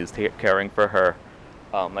disabilities, he's caring for her.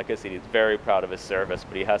 Like I said, he's very proud of his service,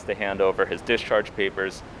 but he has to hand over his discharge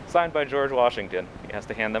papers signed by George Washington. He has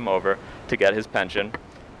to hand them over to get his pension,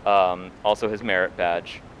 also his merit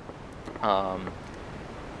badge.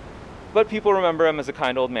 But people remember him as a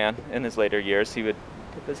kind old man in his later years. He would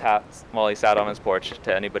tip his hat while he sat on his porch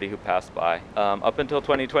to anybody who passed by. Up until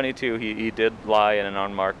 2022, he did lie in an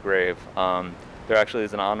unmarked grave. There actually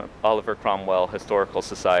is an Oliver Cromwell Historical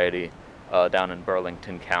Society down in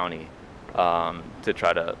Burlington County to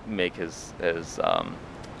try to make him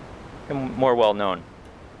more well known.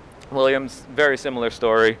 William's very similar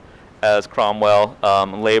story as Cromwell.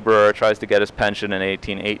 Laborer, tries to get his pension in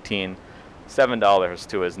 1818, $7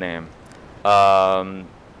 to his name.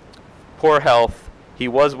 Poor health. He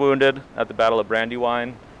was wounded at the Battle of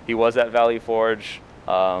Brandywine. He was at Valley Forge.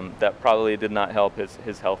 That probably did not help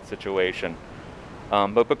his health situation.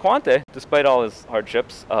 But Bequante, despite all his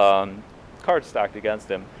hardships, cards stacked against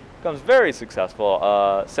him, becomes very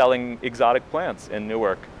successful selling exotic plants in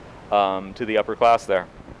Newark to the upper class there.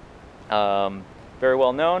 Very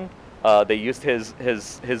well known. They used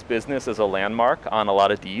his business as a landmark on a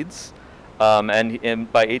lot of deeds. By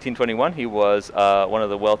 1821, he was one of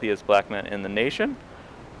the wealthiest black men in the nation.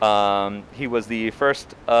 He was the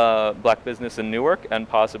first black business in Newark and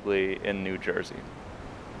possibly in New Jersey.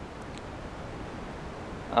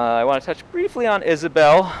 I want to touch briefly on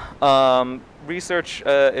Isabel. Research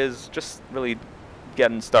is just really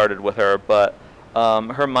getting started with her, but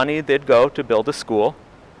her money did go to build a school.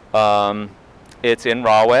 It's in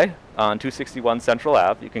Rahway on 261 Central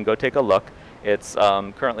Ave. You can go take a look. It's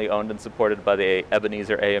currently owned and supported by the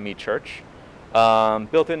Ebenezer AME Church.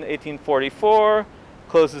 Built in 1844,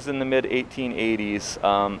 closes in the mid-1880s,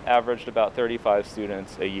 averaged about 35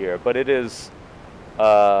 students a year. But it is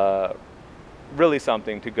really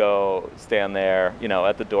something to go stand there,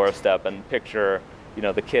 at the doorstep and picture,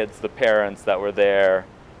 the kids, the parents that were there,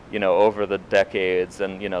 over the decades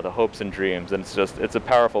and, the hopes and dreams. And it's a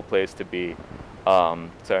powerful place to be. So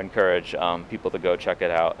I encourage people to go check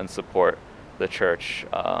it out and support the church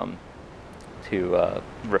to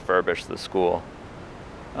refurbish the school.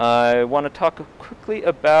 I want to talk quickly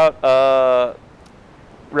about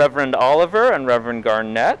Reverend Oliver and Reverend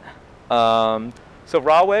Garnett. So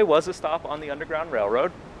Rahway was a stop on the Underground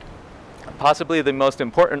Railroad. Possibly the most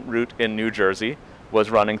important route in New Jersey was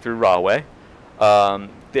running through Rahway.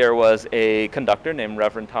 There was a conductor named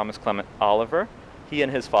Reverend Thomas Clement Oliver. He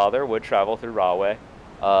and his father would travel through Rahway.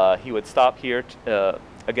 He would stop here.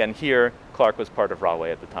 Again, here, Clark was part of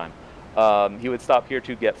Rahway at the time. He would stop here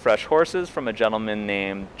to get fresh horses from a gentleman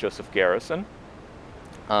named Joseph Garrison.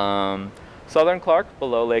 Southern Clark,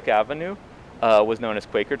 below Lake Avenue, was known as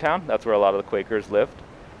Quakertown. That's where a lot of the Quakers lived.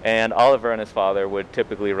 And Oliver and his father would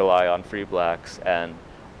typically rely on free blacks and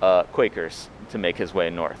Quakers to make his way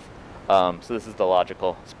north. So this is the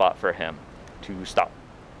logical spot for him to stop.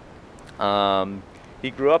 He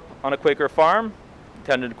grew up on a Quaker farm,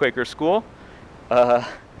 attended a Quaker school.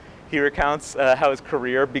 He recounts how his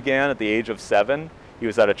career began at the age of 7. He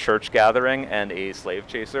was at a church gathering and a slave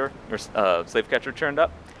chaser or slave catcher turned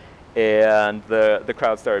up, and the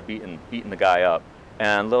crowd started beating the guy up.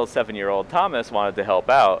 And little 7-year-old Thomas wanted to help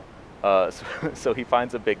out, so he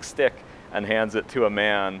finds a big stick and hands it to a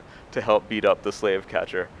man to help beat up the slave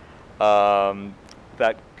catcher.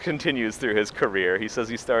 That continues through his career. He says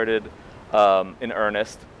he started in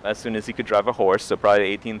earnest as soon as he could drive a horse, so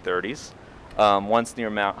probably the 1830s. Once near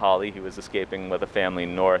Mount Holly, he was escaping with a family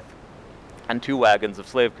north, and 2 wagons of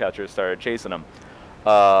slave catchers started chasing him.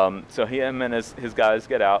 So him and his guys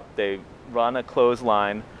get out. They run a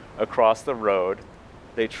clothesline across the road.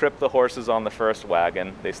 They trip the horses on the first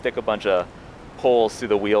wagon. They stick a bunch of poles through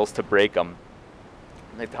the wheels to break them.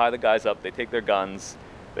 They tie the guys up. They take their guns.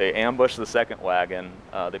 They ambush the second wagon.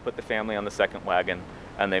 They put the family on the second wagon,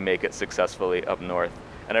 and they make it successfully up north.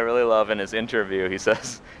 And I really love in his interview, he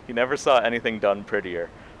says he never saw anything done prettier.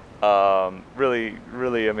 Really,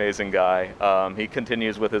 really amazing guy. He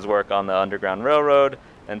continues with his work on the Underground Railroad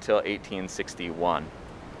until 1861.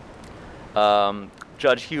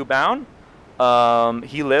 Judge Hugh Bound,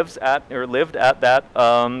 he lived at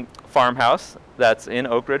that farmhouse that's in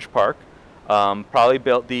Oak Ridge Park. Probably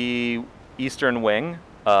built the eastern wing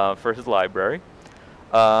for his library.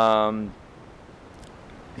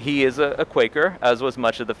 He is a Quaker, as was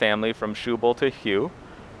much of the family from Schubel to Hugh.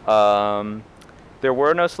 There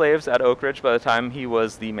were no slaves at Oak Ridge by the time he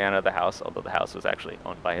was the man of the house, although the house was actually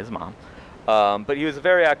owned by his mom. But he was a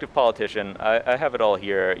very active politician. I have it all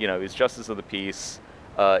here. He was Justice of the Peace.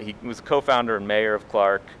 He was a co-founder and mayor of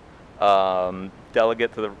Clark.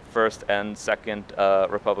 delegate to the first and second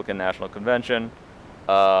Republican National Convention,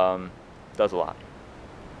 does a lot.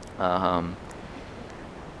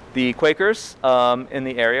 The Quakers in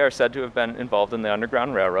the area are said to have been involved in the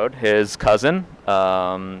Underground Railroad. His cousin,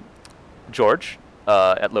 George,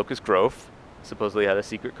 at Locust Grove, supposedly had a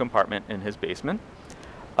secret compartment in his basement.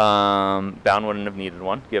 Bound wouldn't have needed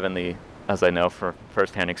one, given the, as I know from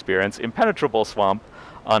firsthand experience, impenetrable swamp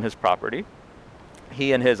on his property.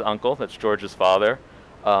 He and his uncle, that's George's father,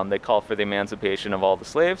 they called for the emancipation of all the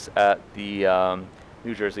slaves at the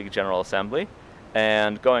New Jersey General Assembly.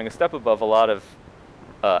 And going a step above a lot of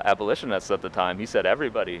abolitionists at the time, he said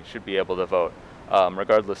everybody should be able to vote,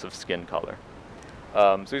 regardless of skin color.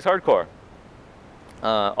 So he's hardcore.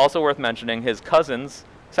 Also worth mentioning, his cousins,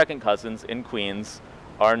 second cousins in Queens,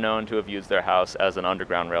 are known to have used their house as an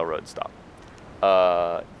Underground Railroad stop.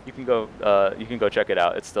 You can go check it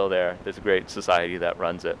out. It's still there. There's a great society that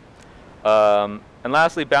runs it. And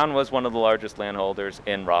lastly, Bound was one of the largest landholders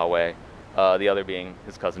in Rahway, the other being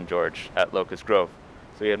his cousin George at Locust Grove.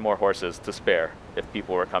 So he had more horses to spare if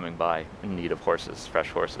people were coming by in need of horses,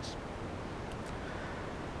 fresh horses.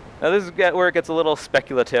 Now this is where it gets a little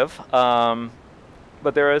speculative,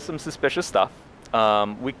 but there is some suspicious stuff.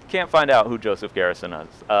 We can't find out who Joseph Garrison is.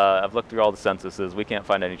 I've looked through all the censuses. We can't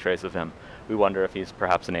find any trace of him. We wonder if he's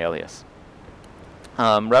perhaps an alias.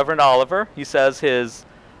 Reverend Oliver, he says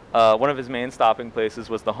one of his main stopping places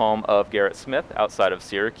was the home of Garrett Smith outside of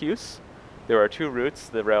Syracuse. There are two routes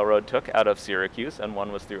the railroad took out of Syracuse, and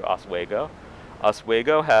one was through Oswego.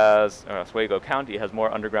 Oswego County has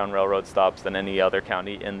more Underground Railroad stops than any other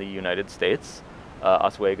county in the United States.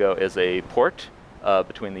 Oswego is a port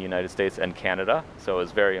between the United States and Canada, so it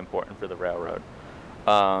was very important for the railroad.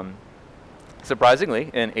 Surprisingly,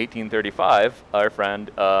 in 1835, our friend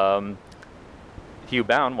Hugh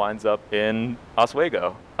Bound winds up in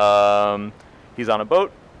Oswego. He's on a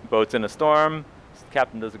boat, boat's in a storm, the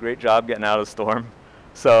captain does a great job getting out of the storm.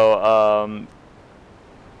 So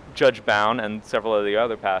Judge Bound and several of the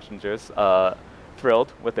other passengers,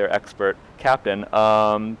 thrilled with their expert captain,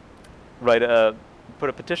 put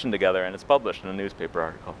a petition together, and it's published in a newspaper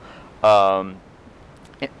article.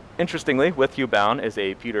 Interestingly, with Hugh Bound is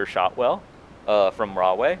a Peter Shotwell from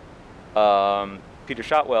Rahway. Peter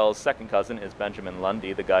Shotwell's second cousin is Benjamin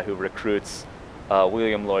Lundy, the guy who recruits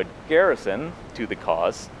William Lloyd Garrison to the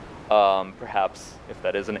cause. Perhaps, if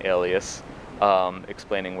that is an alias,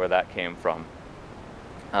 explaining where that came from.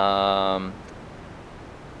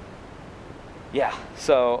 Yeah,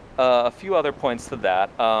 so a few other points to that.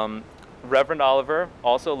 Reverend Oliver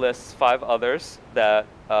also lists 5 others that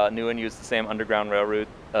knew and used the same Underground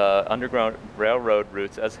Railroad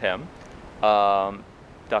routes as him.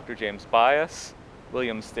 Dr. James Bias,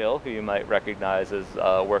 William Still, who you might recognize as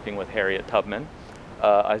working with Harriet Tubman,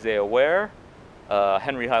 Isaiah Ware,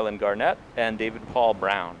 Henry Highland Garnett, and David Paul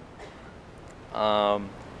Brown. Now,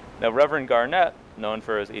 Reverend Garnett, known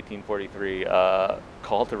for his 1843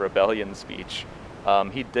 call to rebellion speech,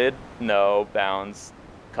 he did know Bound's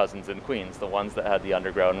cousins in Queens, the ones that had the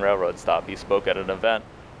Underground Railroad stop. He spoke at an event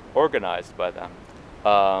organized by them.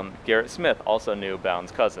 Garrett Smith also knew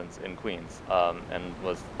Bound's cousins in Queens and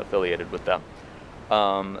was affiliated with them.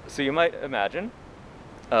 So you might imagine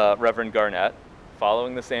Reverend Garnett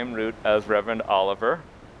following the same route as Reverend Oliver.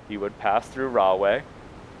 He would pass through Rahway.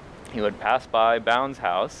 He would pass by Bound's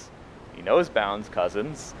house. He knows Bound's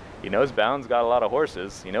cousins. He knows Bound's got a lot of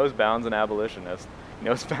horses. He knows Bound's an abolitionist. He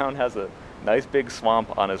knows Bound has a nice big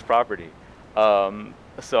swamp on his property.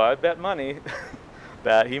 So I bet money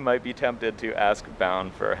that he might be tempted to ask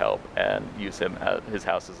Bound for help and use him at his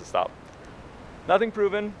house as a stop. Nothing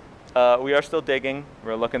proven. We are still digging.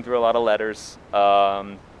 We're looking through a lot of letters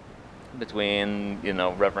between,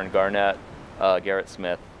 Reverend Garnett, Garrett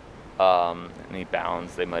Smith, any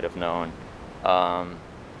Bounds they might have known.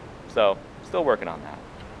 So still working on that.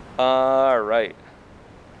 All right.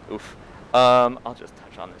 Oof. I'll just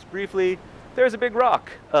touch on this briefly. There's a big rock.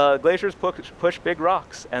 Glaciers push big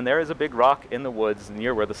rocks, and there is a big rock in the woods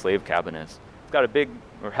near where the slave cabin is. It's got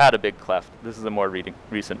had a big cleft. This is a more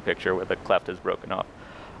recent picture where the cleft is broken off.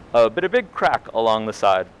 But a big crack along the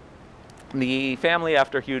side. The family,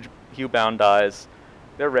 after Hugh Bound dies,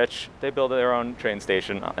 they're rich. They build their own train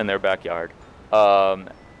station in their backyard,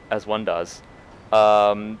 as one does.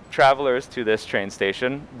 Travelers to this train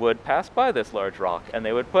station would pass by this large rock, and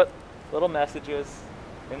they would put little messages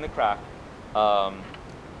in the crack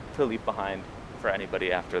to leave behind for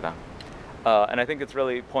anybody after them. And I think it's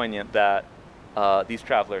really poignant that these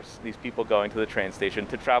travelers, these people going to the train station,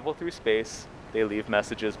 to travel through space, they leave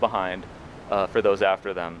messages behind for those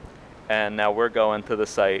after them. And now we're going to the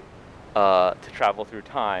site to travel through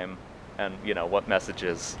time and what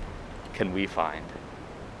messages can we find.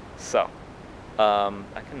 So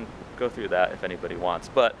I can go through that if anybody wants,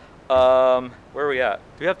 but where are we at?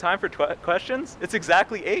 Do we have time for questions? It's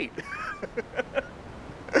exactly 8.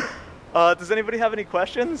 Does anybody have any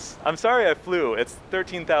questions? I'm sorry I flew. It's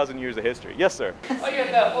 13,000 years of history. Yes, sir. Oh,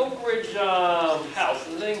 yeah, that Oak Ridge house.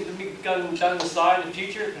 Is anything to be done inside in the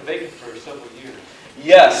future? It's been vacant for several years.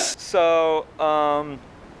 Yes. So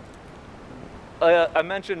I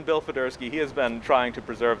mentioned Bill Fedorsky. He has been trying to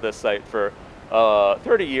preserve this site for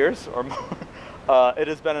 30 years or more. It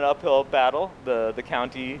has been an uphill battle. The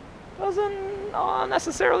county doesn't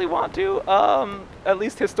necessarily want to, at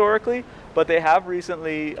least historically, but they have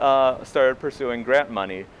recently started pursuing grant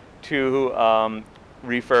money to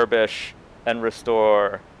refurbish and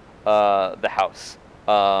restore the house.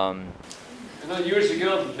 I know years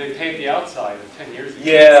ago they painted the outside, 10 years ago.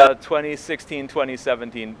 Yeah, 2016,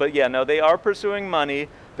 2017. But yeah, no, they are pursuing money.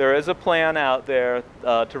 There is a plan out there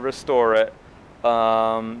to restore it.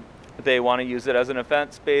 They want to use it as an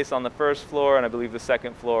event space on the first floor, and I believe the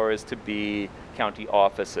second floor is to be county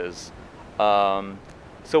offices. So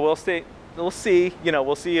we'll see. We'll see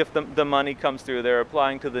if the money comes through. They're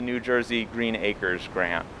applying to the New Jersey Green Acres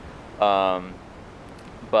grant. Yeah,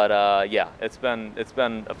 it's been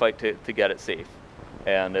a fight to get it safe,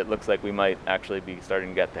 and it looks like we might actually be starting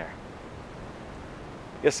to get there.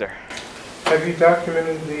 Yes, sir. Have you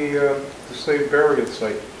documented the slave burial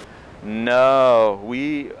site? No,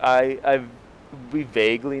 we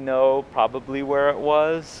vaguely know probably where it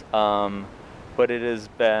was, but it has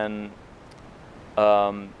been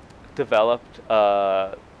developed,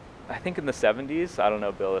 I think in the 70s. I don't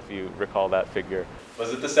know, Bill, if you recall that figure.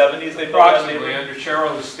 Was it the 70s they brought it? Approximately, under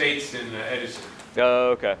Cheryl Estates in Edison.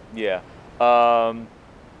 Oh, okay, yeah. I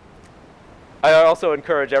also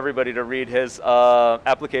encourage everybody to read his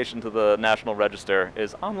application to the National Register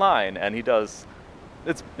is online, and he does.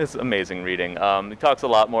 It's amazing reading. He talks a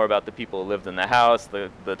lot more about the people who lived in the house, the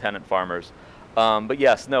tenant farmers. But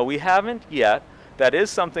yes, no, we haven't yet. That is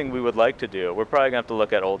something we would like to do. We're probably going to have to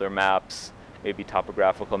look at older maps, maybe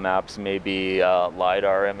topographical maps, maybe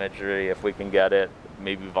LiDAR imagery if we can get it,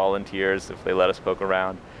 maybe volunteers if they let us poke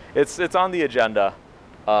around. It's on the agenda.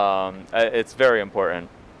 It's very important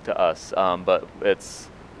to us, but it's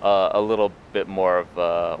a little bit more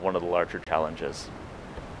of one of the larger challenges.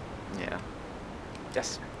 Yeah.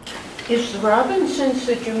 Yes. Is the Robinsons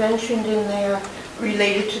that you mentioned in there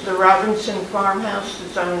related to the Robinson farmhouse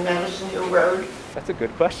that's on Madison Hill Road? That's a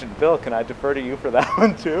good question. Bill, can I defer to you for that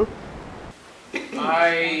one too?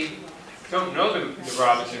 I don't know the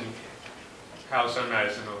Robinson house on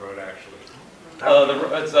Madison Hill Road, actually.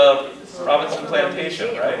 It's Robinson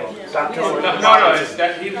Plantation, right? No,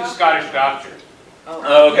 he was a Scottish doctor.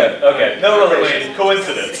 Oh, okay. No relation.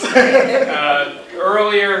 Coincidence.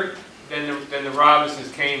 Earlier than the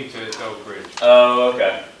Robinsons came to Oak Ridge. Oh,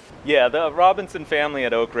 okay. Yeah, the Robinson family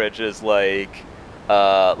at Oak Ridge is like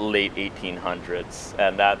late 1800s,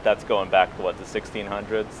 and that's going back to what, the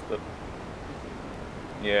 1600s?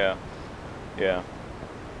 Yeah.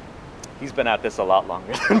 He's been at this a lot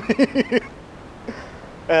longer than me.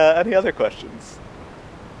 Any other questions?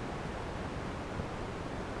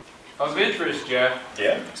 Of interest, Jeff.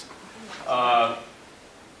 Yeah.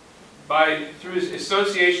 Through his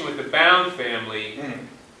association with the Bound family,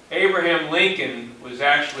 Abraham Lincoln was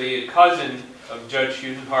actually a cousin of Judge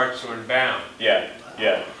Hugh Hartshorne Bound. Yeah.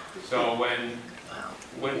 So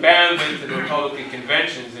when Bound went to the Republican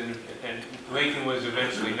conventions and Lincoln was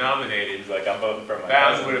eventually nominated, He's like, I'm voting for my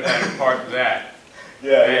Bound cousin. would have had a part of that.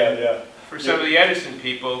 Yeah. For some of the Edison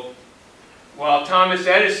people, while Thomas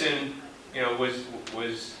Edison,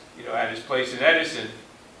 was at his place in Edison,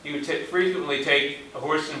 he would frequently take a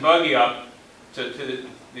horse and buggy up to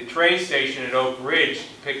the train station at Oak Ridge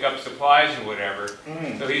to pick up supplies and whatever.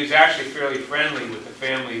 So he was actually fairly friendly with the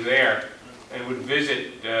family there, and would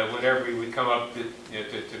visit whenever he would come up to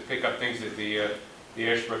pick up things at the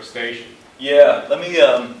Ashbrook station. Yeah, let me,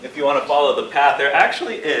 if you want to follow the path, there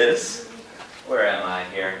actually is, where am I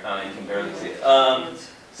here? You can barely see it.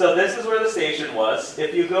 So this is where the station was.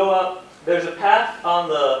 If you go up, there's a path on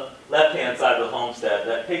the left-hand side of the homestead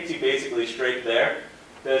that takes you basically straight there.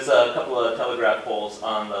 There's a couple of telegraph poles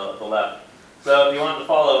on the left. So if you wanted to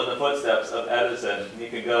follow in the footsteps of Edison, you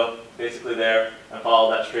could go basically there and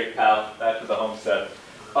follow that straight path back to the homestead.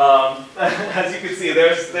 As you can see,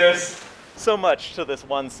 there's so much to this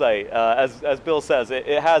one site. As Bill says,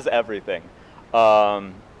 it has everything.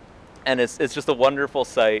 And it's just a wonderful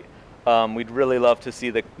site. We'd really love to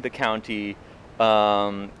see the county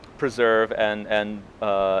preserve and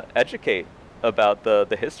educate about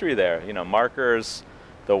the history there. Markers,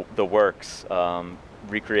 the works.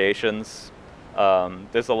 recreations.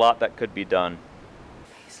 There's a lot that could be done.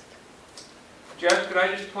 Jeff, could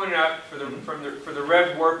I just point out for the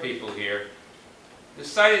Rev War people here, the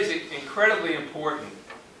site is incredibly important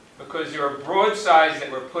because there are broadsides that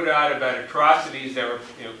were put out about atrocities that were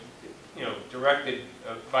directed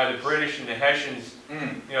by the British and the Hessians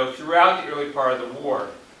throughout the early part of the war.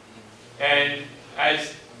 And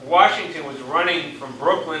as Washington was running from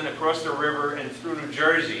Brooklyn across the river and through New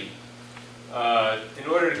Jersey, in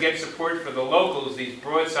order to get support for the locals, these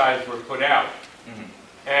broadsides were put out.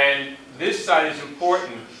 And this site is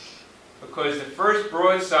important because the first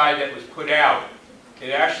broadside that was put out,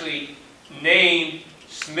 it actually named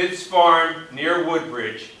Smith's Farm near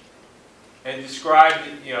Woodbridge and described,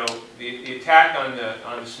 the attack on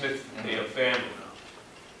the Smith family.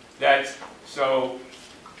 So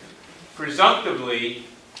presumptively,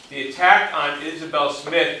 the attack on Isabel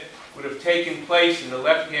Smith would have taken place in the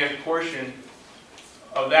left-hand portion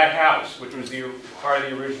of that house, which was part of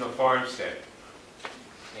the original farmstead.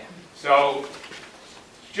 So,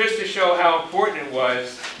 just to show how important it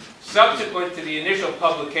was, subsequent to the initial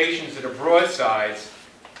publications of the broadsides,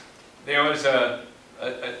 there was a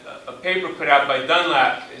paper put out by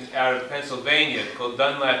Dunlap out of Pennsylvania called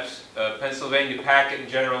Dunlap's Pennsylvania Packet and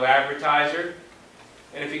General Advertiser.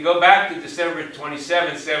 And if you go back to December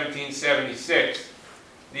 27, 1776,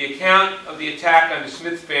 the account of the attack on the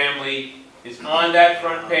Smith family is on that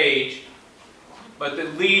front page, but the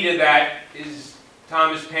lead of that is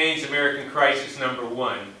Thomas Paine's American Crisis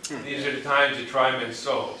 #1. These are the times that try men's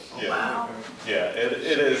souls. Yeah. Wow. Yeah, it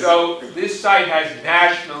is. So this site has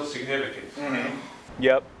national significance.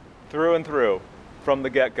 Yep, through and through, from the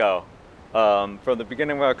get-go. From the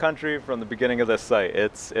beginning of our country, from the beginning of this site.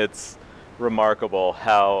 It's remarkable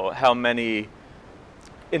how many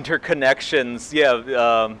interconnections.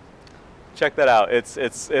 Yeah, check that out.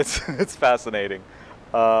 It's fascinating.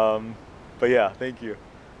 But yeah, thank you.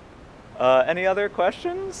 Any other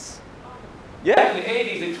questions? Yeah. Back in the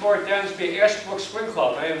 80s, they tore it down to be Ashbrook Swing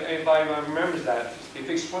Club. Anybody remembers that? The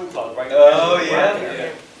big swing club, right? Oh,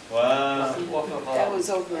 yeah. Wow. That was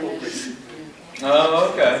over in it.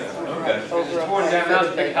 Oh, okay. It was torn down. That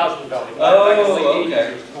was a big housing development. Oh,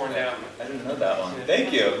 okay. It was torn down. I didn't know that one.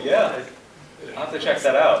 Thank you. Yeah. I'll have to check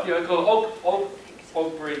that out. Yeah, it's called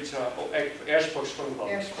Oak Bridge, Ashbrook Swing Club.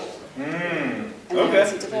 Okay.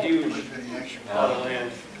 It's a huge lot of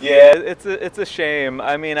land. Yeah, it's a shame.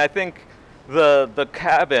 I mean, I think the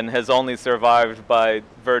cabin has only survived by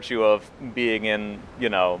virtue of being in,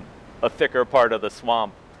 a thicker part of the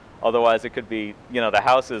swamp. Otherwise, it could be, the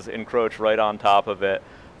houses encroach right on top of it.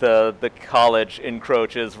 The college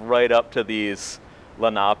encroaches right up to these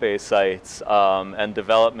Lenape sites, and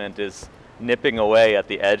development is nipping away at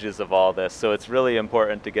the edges of all this. So it's really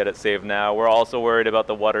important to get it saved now. We're also worried about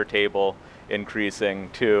the water table increasing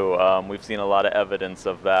too. We've seen a lot of evidence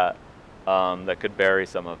of that that could bury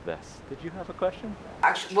some of this. Did you have a question?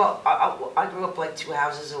 Actually, well, I grew up like 2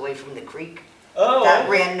 houses away from the creek. Oh. That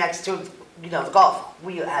ran next to, the golf.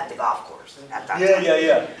 We had the golf course at that time.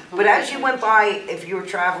 Yeah. But as you went by, if you were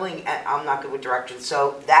traveling, I'm not good with directions,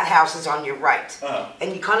 so that house is on your right.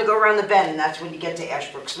 And you kind of go around the bend, and that's when you get to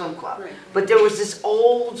Ashbrook Swim Club. Right. But there was this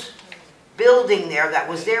old building there that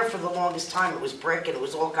was there for the longest time. It was brick, and it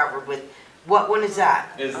was all covered with, what one is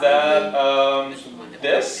that? Is that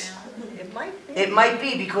this? It might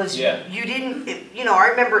be because you didn't, I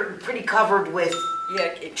remember pretty covered with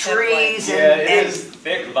trees and... Yeah, it is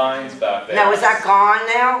thick vines back there. Now, is that gone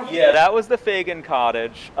now? Yeah, that was the Fagan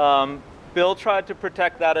cottage. Bill tried to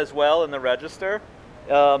protect that as well in the register.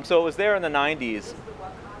 So it was there in the 90s.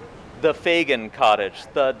 The Fagan cottage,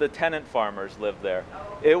 the tenant farmers lived there.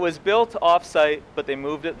 It was built off-site, but they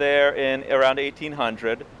moved it there in around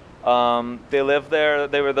 1800. They lived there,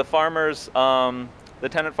 they were the farmers, the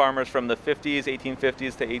tenant farmers from the 50s,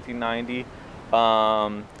 1850s to 1890.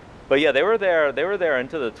 But yeah, they were there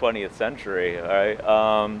into the 20th century, all right?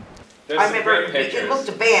 I remember, it looked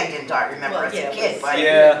abandoned, I remember as a kid, but,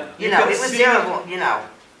 yeah, it was there,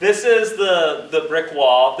 This is the brick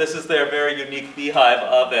wall. This is their very unique beehive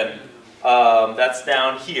oven. That's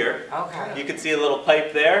down here. Okay. You can see a little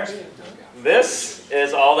pipe there. This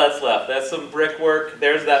is all that's left. That's some brickwork.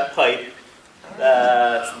 There's that pipe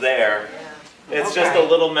that's there. It's just a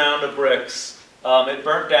little mound of bricks. It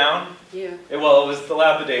burnt down. Yeah. It was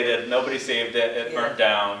dilapidated. Nobody saved it. It burnt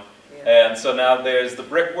down. And so now there's the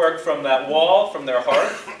brickwork from that wall, from their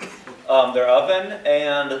hearth, their oven,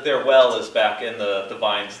 and their well is back in the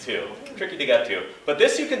vines too. Tricky to get to. But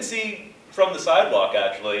this you can see from the sidewalk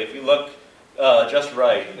actually. If you look just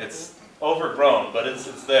right, it's overgrown, but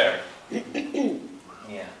it's there.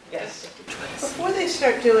 Yeah. Yes. Before they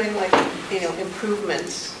start doing like,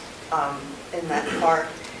 improvements in that park,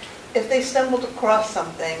 if they stumbled across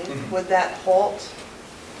something, would that halt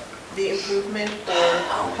the improvement, or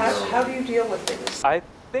how do you deal with things? I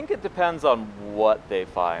think it depends on what they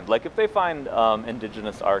find. Like if they find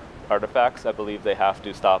indigenous artifacts, I believe they have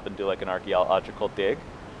to stop and do like an archaeological dig.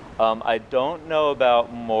 I don't know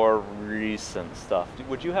about more recent stuff.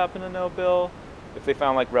 Would you happen to know, Bill, if they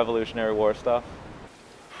found like Revolutionary War stuff?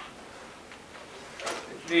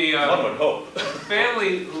 One would hope. The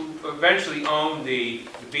family who eventually owned the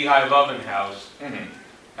Beehive Oven House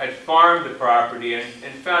had farmed the property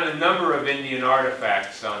and found a number of Indian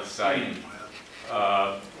artifacts on site.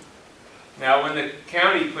 Now, when the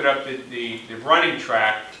county put up the running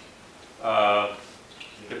track, the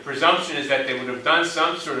presumption is that they would have done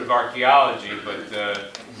some sort of archaeology, but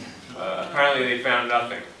apparently they found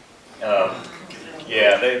nothing.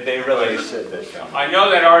 Yeah, they really should. I know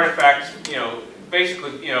that artifacts,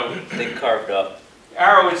 basically, They carved up.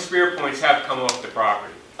 arrow and spear points have come off the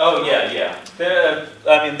property. Oh yeah.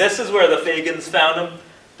 I mean, this is where the Fagans found them,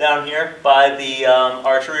 down here by the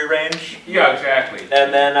archery range. Yeah, exactly.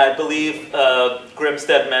 And then I believe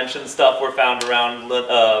Grimstead mentioned stuff were found around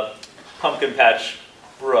Pumpkin Patch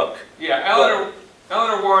Brook. Yeah,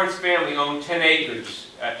 Eleanor Warren's family owned 10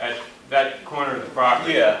 acres at that corner of the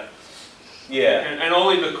property. Yeah. And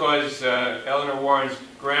only because Eleanor Warren's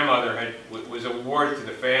grandmother was a ward to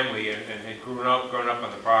the family and had grown up on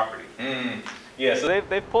the property. Yeah, so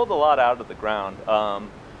they've pulled a lot out of the ground.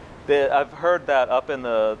 I've heard that up in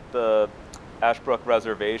the Ashbrook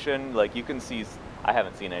Reservation, like you can see, I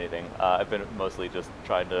haven't seen anything. I've been mostly just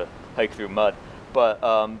trying to hike through mud, but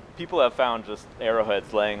people have found just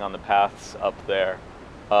arrowheads laying on the paths up there.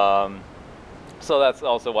 So that's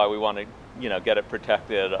also why we want to, get it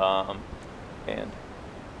protected. And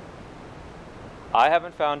I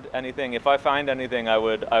haven't found anything. If I find anything, I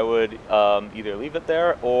would either leave it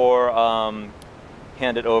there or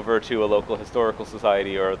hand it over to a local historical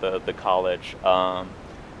society or the college,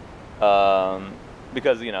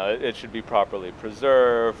 because it should be properly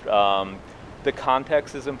preserved. The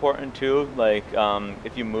context is important too. Like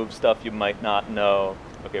if you move stuff, you might not know.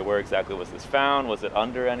 Okay, where exactly was this found? Was it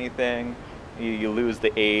under anything? You lose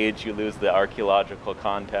the age. You lose the archaeological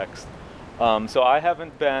context. So I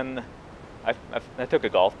haven't been. I took a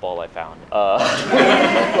golf ball I found.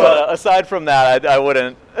 But aside from that, I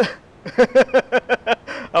wouldn't.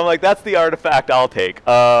 I'm like, that's the artifact I'll take,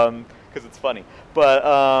 because it's funny. But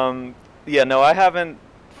yeah, no, I haven't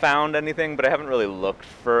found anything, but I haven't really looked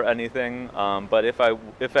for anything. But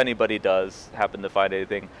if anybody does happen to find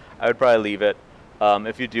anything, I would probably leave it.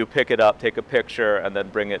 If you do pick it up, take a picture, and then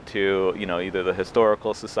bring it to either the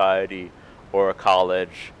historical society or a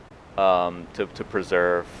college to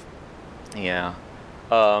preserve. Yeah.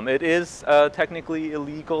 It is technically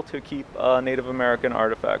illegal to keep Native American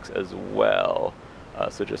artifacts as well,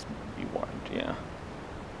 so just be warned, yeah.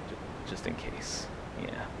 Just in case,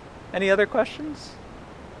 yeah. Any other questions?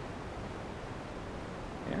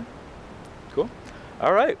 Yeah? Cool.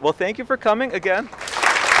 All right, well, thank you for coming again.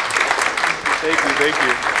 Thank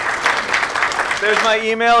you. There's my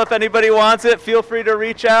email if anybody wants it. Feel free to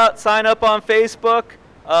reach out, sign up on Facebook.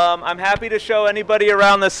 I'm happy to show anybody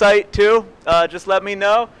around the site too. Just let me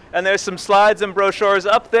know. And there's some slides and brochures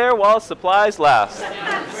up there while supplies last.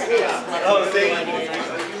 Oh, thank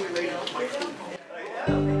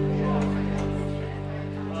you.